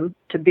behind them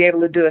to be able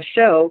to do a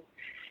show.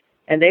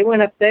 And they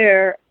went up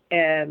there,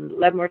 and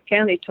Leavenworth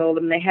County told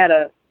them they had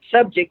a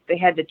subject they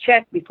had to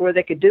check before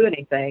they could do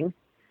anything.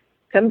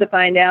 Come to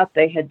find out,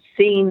 they had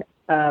seen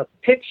a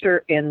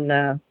picture in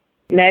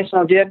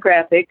National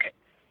Geographic,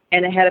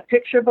 and it had a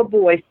picture of a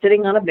boy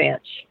sitting on a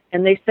bench,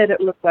 and they said it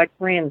looked like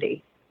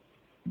Randy.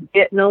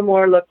 It no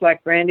more looked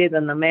like Randy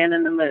than the Man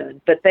in the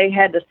Moon. But they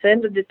had to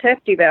send a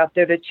detective out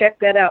there to check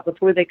that out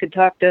before they could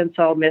talk to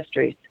Unsolved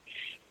Mysteries.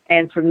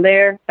 And from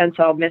there,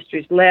 Unsolved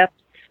Mysteries left.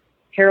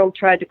 Harold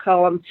tried to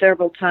call him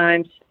several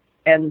times,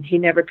 and he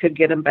never could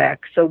get him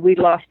back. So we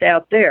lost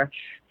out there.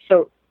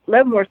 So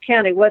Leavenworth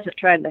County wasn't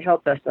trying to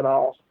help us at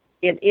all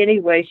in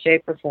any way,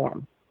 shape, or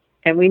form.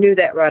 And we knew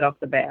that right off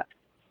the bat.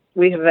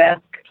 We have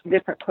asked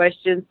different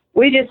questions.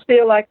 We just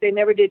feel like they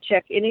never did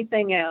check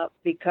anything out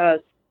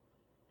because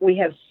we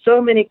have so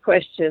many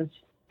questions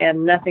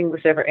and nothing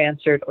was ever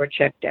answered or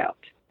checked out.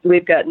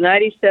 We've got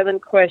 97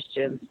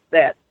 questions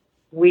that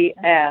we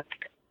ask.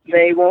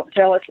 They won't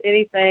tell us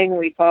anything.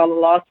 We filed a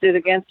lawsuit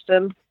against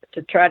them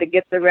to try to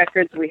get the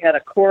records. We had a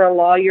Cora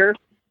lawyer,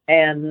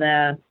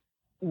 and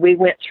we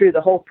went through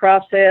the whole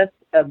process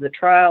of the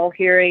trial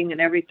hearing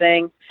and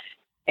everything.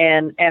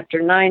 And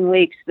after 9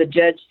 weeks, the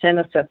judge sent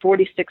us a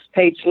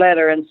 46-page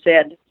letter and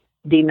said,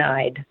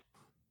 denied.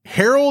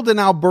 Harold and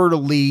Alberta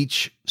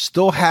Leach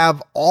still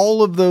have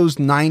all of those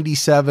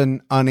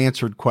 97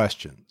 unanswered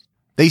questions.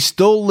 They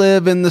still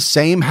live in the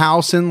same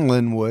house in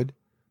Linwood.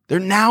 They're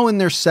now in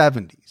their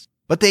 70s,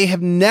 but they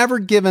have never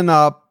given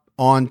up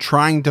on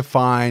trying to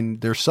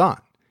find their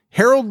son.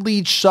 Harold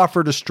Leach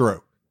suffered a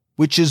stroke,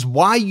 which is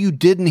why you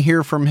didn't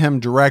hear from him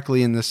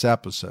directly in this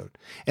episode.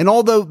 And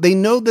although they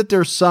know that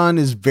their son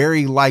is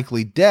very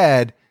likely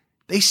dead,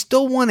 they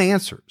still want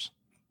answers.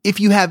 If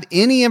you have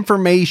any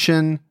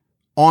information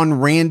on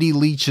Randy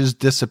Leach's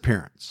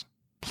disappearance,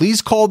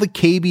 please call the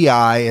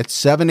KBI at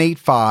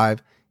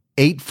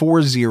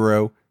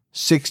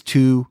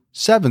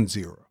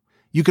 785-840-6270.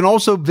 You can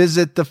also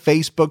visit the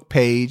Facebook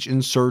page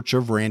In Search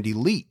of Randy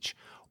Leach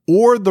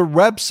or the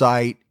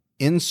website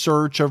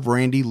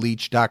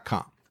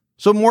InSearchOfRandyLeach.com.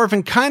 So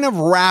Morphin, kind of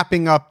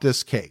wrapping up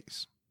this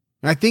case,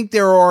 I think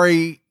there are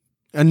a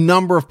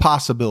number of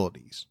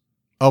possibilities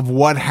of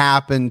what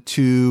happened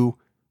to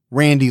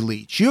Randy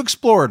Leach. You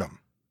explored them,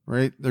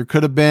 right? There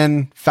could have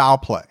been foul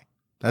play.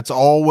 That's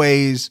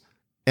always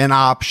an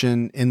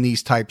option in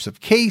these types of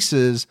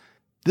cases.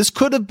 This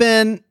could have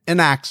been an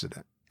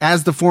accident,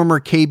 as the former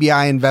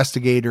KBI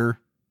investigator,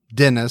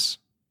 Dennis,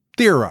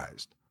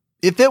 theorized.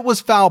 If it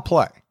was foul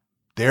play,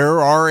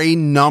 there are a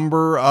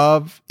number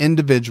of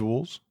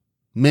individuals,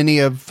 many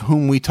of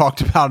whom we talked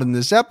about in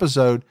this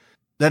episode,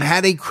 that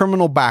had a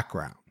criminal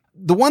background.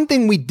 The one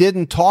thing we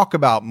didn't talk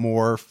about,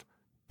 Morph,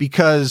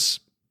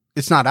 because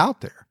it's not out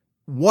there,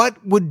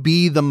 what would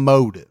be the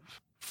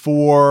motive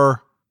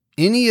for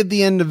any of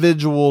the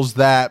individuals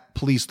that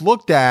police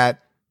looked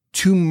at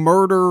to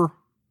murder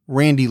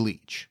Randy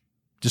Leach,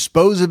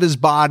 dispose of his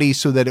body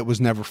so that it was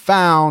never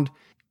found,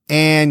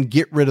 and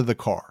get rid of the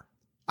car?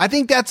 I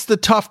think that's the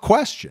tough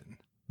question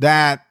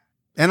that,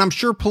 and I'm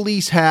sure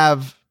police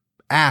have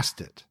asked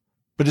it,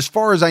 but as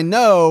far as I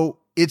know,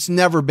 it's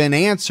never been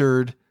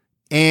answered.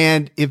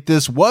 And if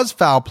this was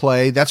foul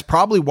play, that's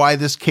probably why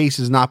this case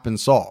has not been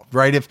solved,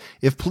 right? If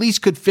police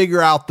could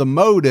figure out the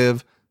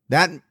motive,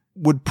 that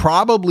would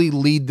probably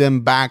lead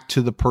them back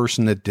to the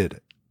person that did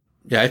it.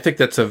 Yeah, I think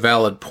that's a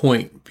valid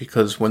point,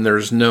 because when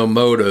there's no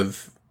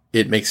motive,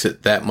 it makes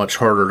it that much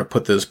harder to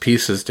put those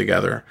pieces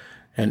together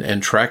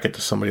and track it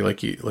to somebody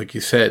like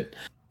you said.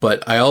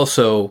 But I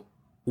also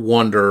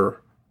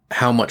wonder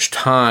how much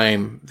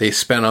time they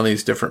spent on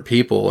these different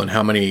people and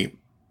how many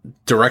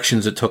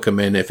directions it took them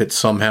in, if it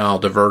somehow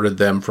diverted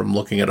them from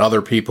looking at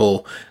other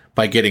people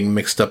by getting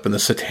mixed up in the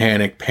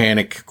satanic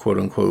panic, quote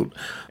unquote,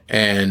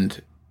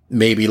 and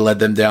maybe led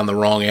them down the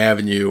wrong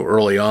avenue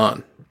early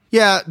on.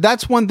 Yeah,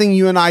 that's one thing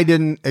you and I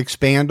didn't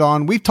expand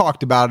on. We've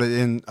talked about it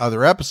in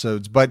other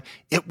episodes, but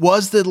it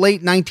was the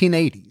late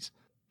 1980s.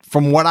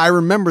 From what I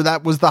remember,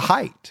 that was the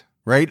height,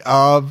 right,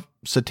 of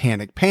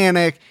satanic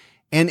panic.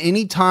 And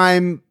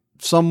anytime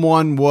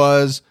someone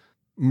was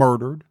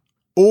murdered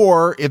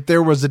or if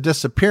there was a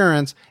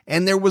disappearance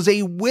and there was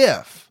a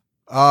whiff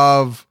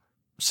of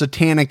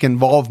satanic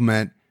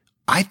involvement,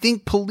 I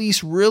think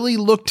police really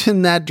looked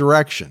in that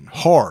direction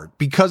hard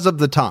because of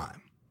the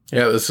time.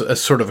 Yeah, it was a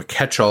sort of a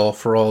catch-all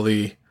for all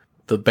the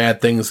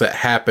bad things that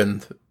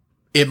happened.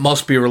 It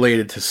must be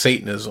related to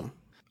Satanism.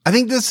 I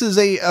think this is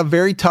a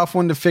very tough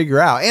one to figure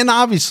out. And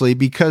obviously,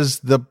 because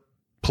the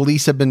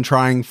police have been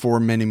trying for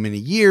many, many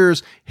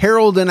years,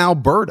 Harold and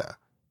Alberta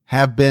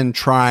have been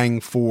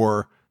trying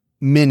for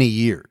many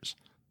years.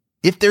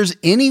 If there's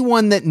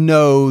anyone that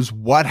knows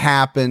what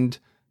happened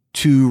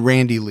to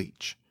Randy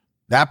Leach,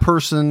 that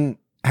person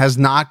has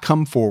not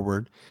come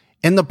forward.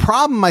 And the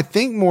problem, I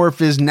think,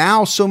 Morph, is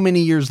now so many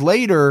years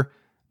later,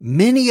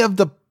 many of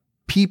the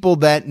people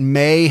that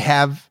may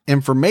have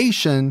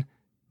information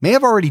may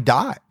have already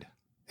died.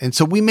 And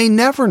so we may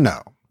never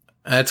know.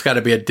 That's got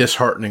to be a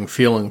disheartening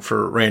feeling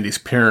for Randy's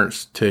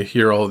parents to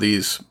hear all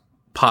these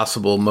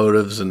possible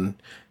motives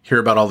and hear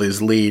about all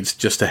these leads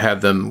just to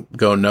have them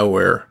go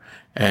nowhere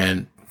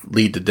and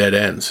lead to dead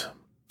ends.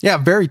 Yeah,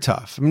 very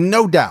tough. I mean,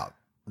 no doubt,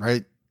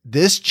 right?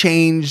 This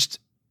changed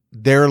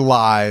their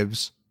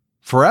lives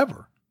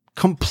forever.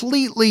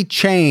 Completely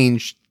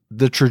changed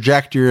the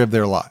trajectory of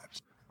their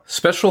lives.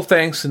 Special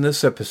thanks in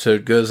this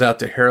episode goes out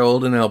to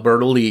Harold and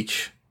Alberta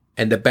Leach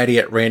and to Betty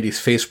at Randy's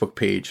Facebook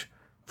page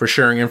for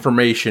sharing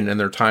information and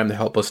their time to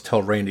help us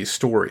tell Randy's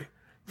story.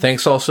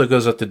 Thanks also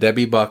goes out to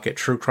Debbie Buck at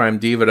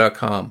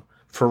TrueCrimeDiva.com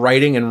for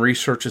writing and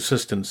research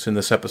assistance in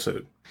this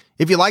episode.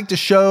 If you like the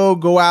show,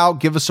 go out,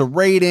 give us a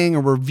rating, a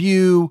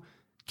review,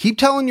 keep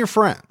telling your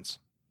friends.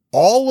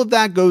 All of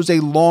that goes a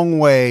long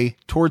way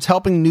towards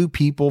helping new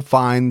people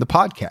find the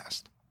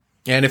podcast.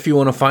 And if you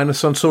want to find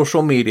us on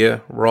social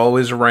media, we're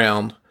always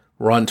around.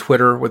 We're on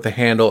Twitter with the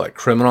handle at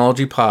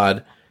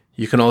CriminologyPod.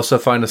 You can also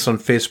find us on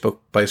Facebook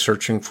by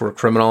searching for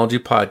Criminology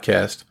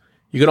Podcast.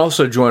 You can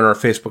also join our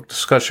Facebook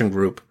discussion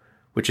group,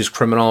 which is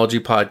Criminology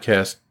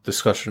Podcast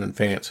Discussion and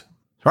Fans.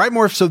 All right,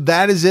 Morph, so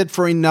that is it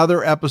for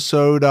another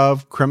episode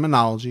of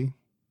Criminology.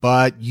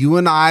 But you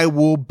and I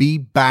will be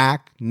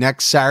back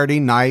next Saturday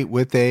night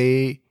with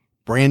a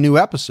brand new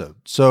episode.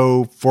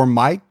 So for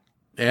Mike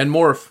and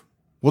Morph,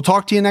 we'll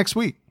talk to you next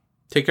week.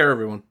 Take care,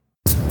 everyone.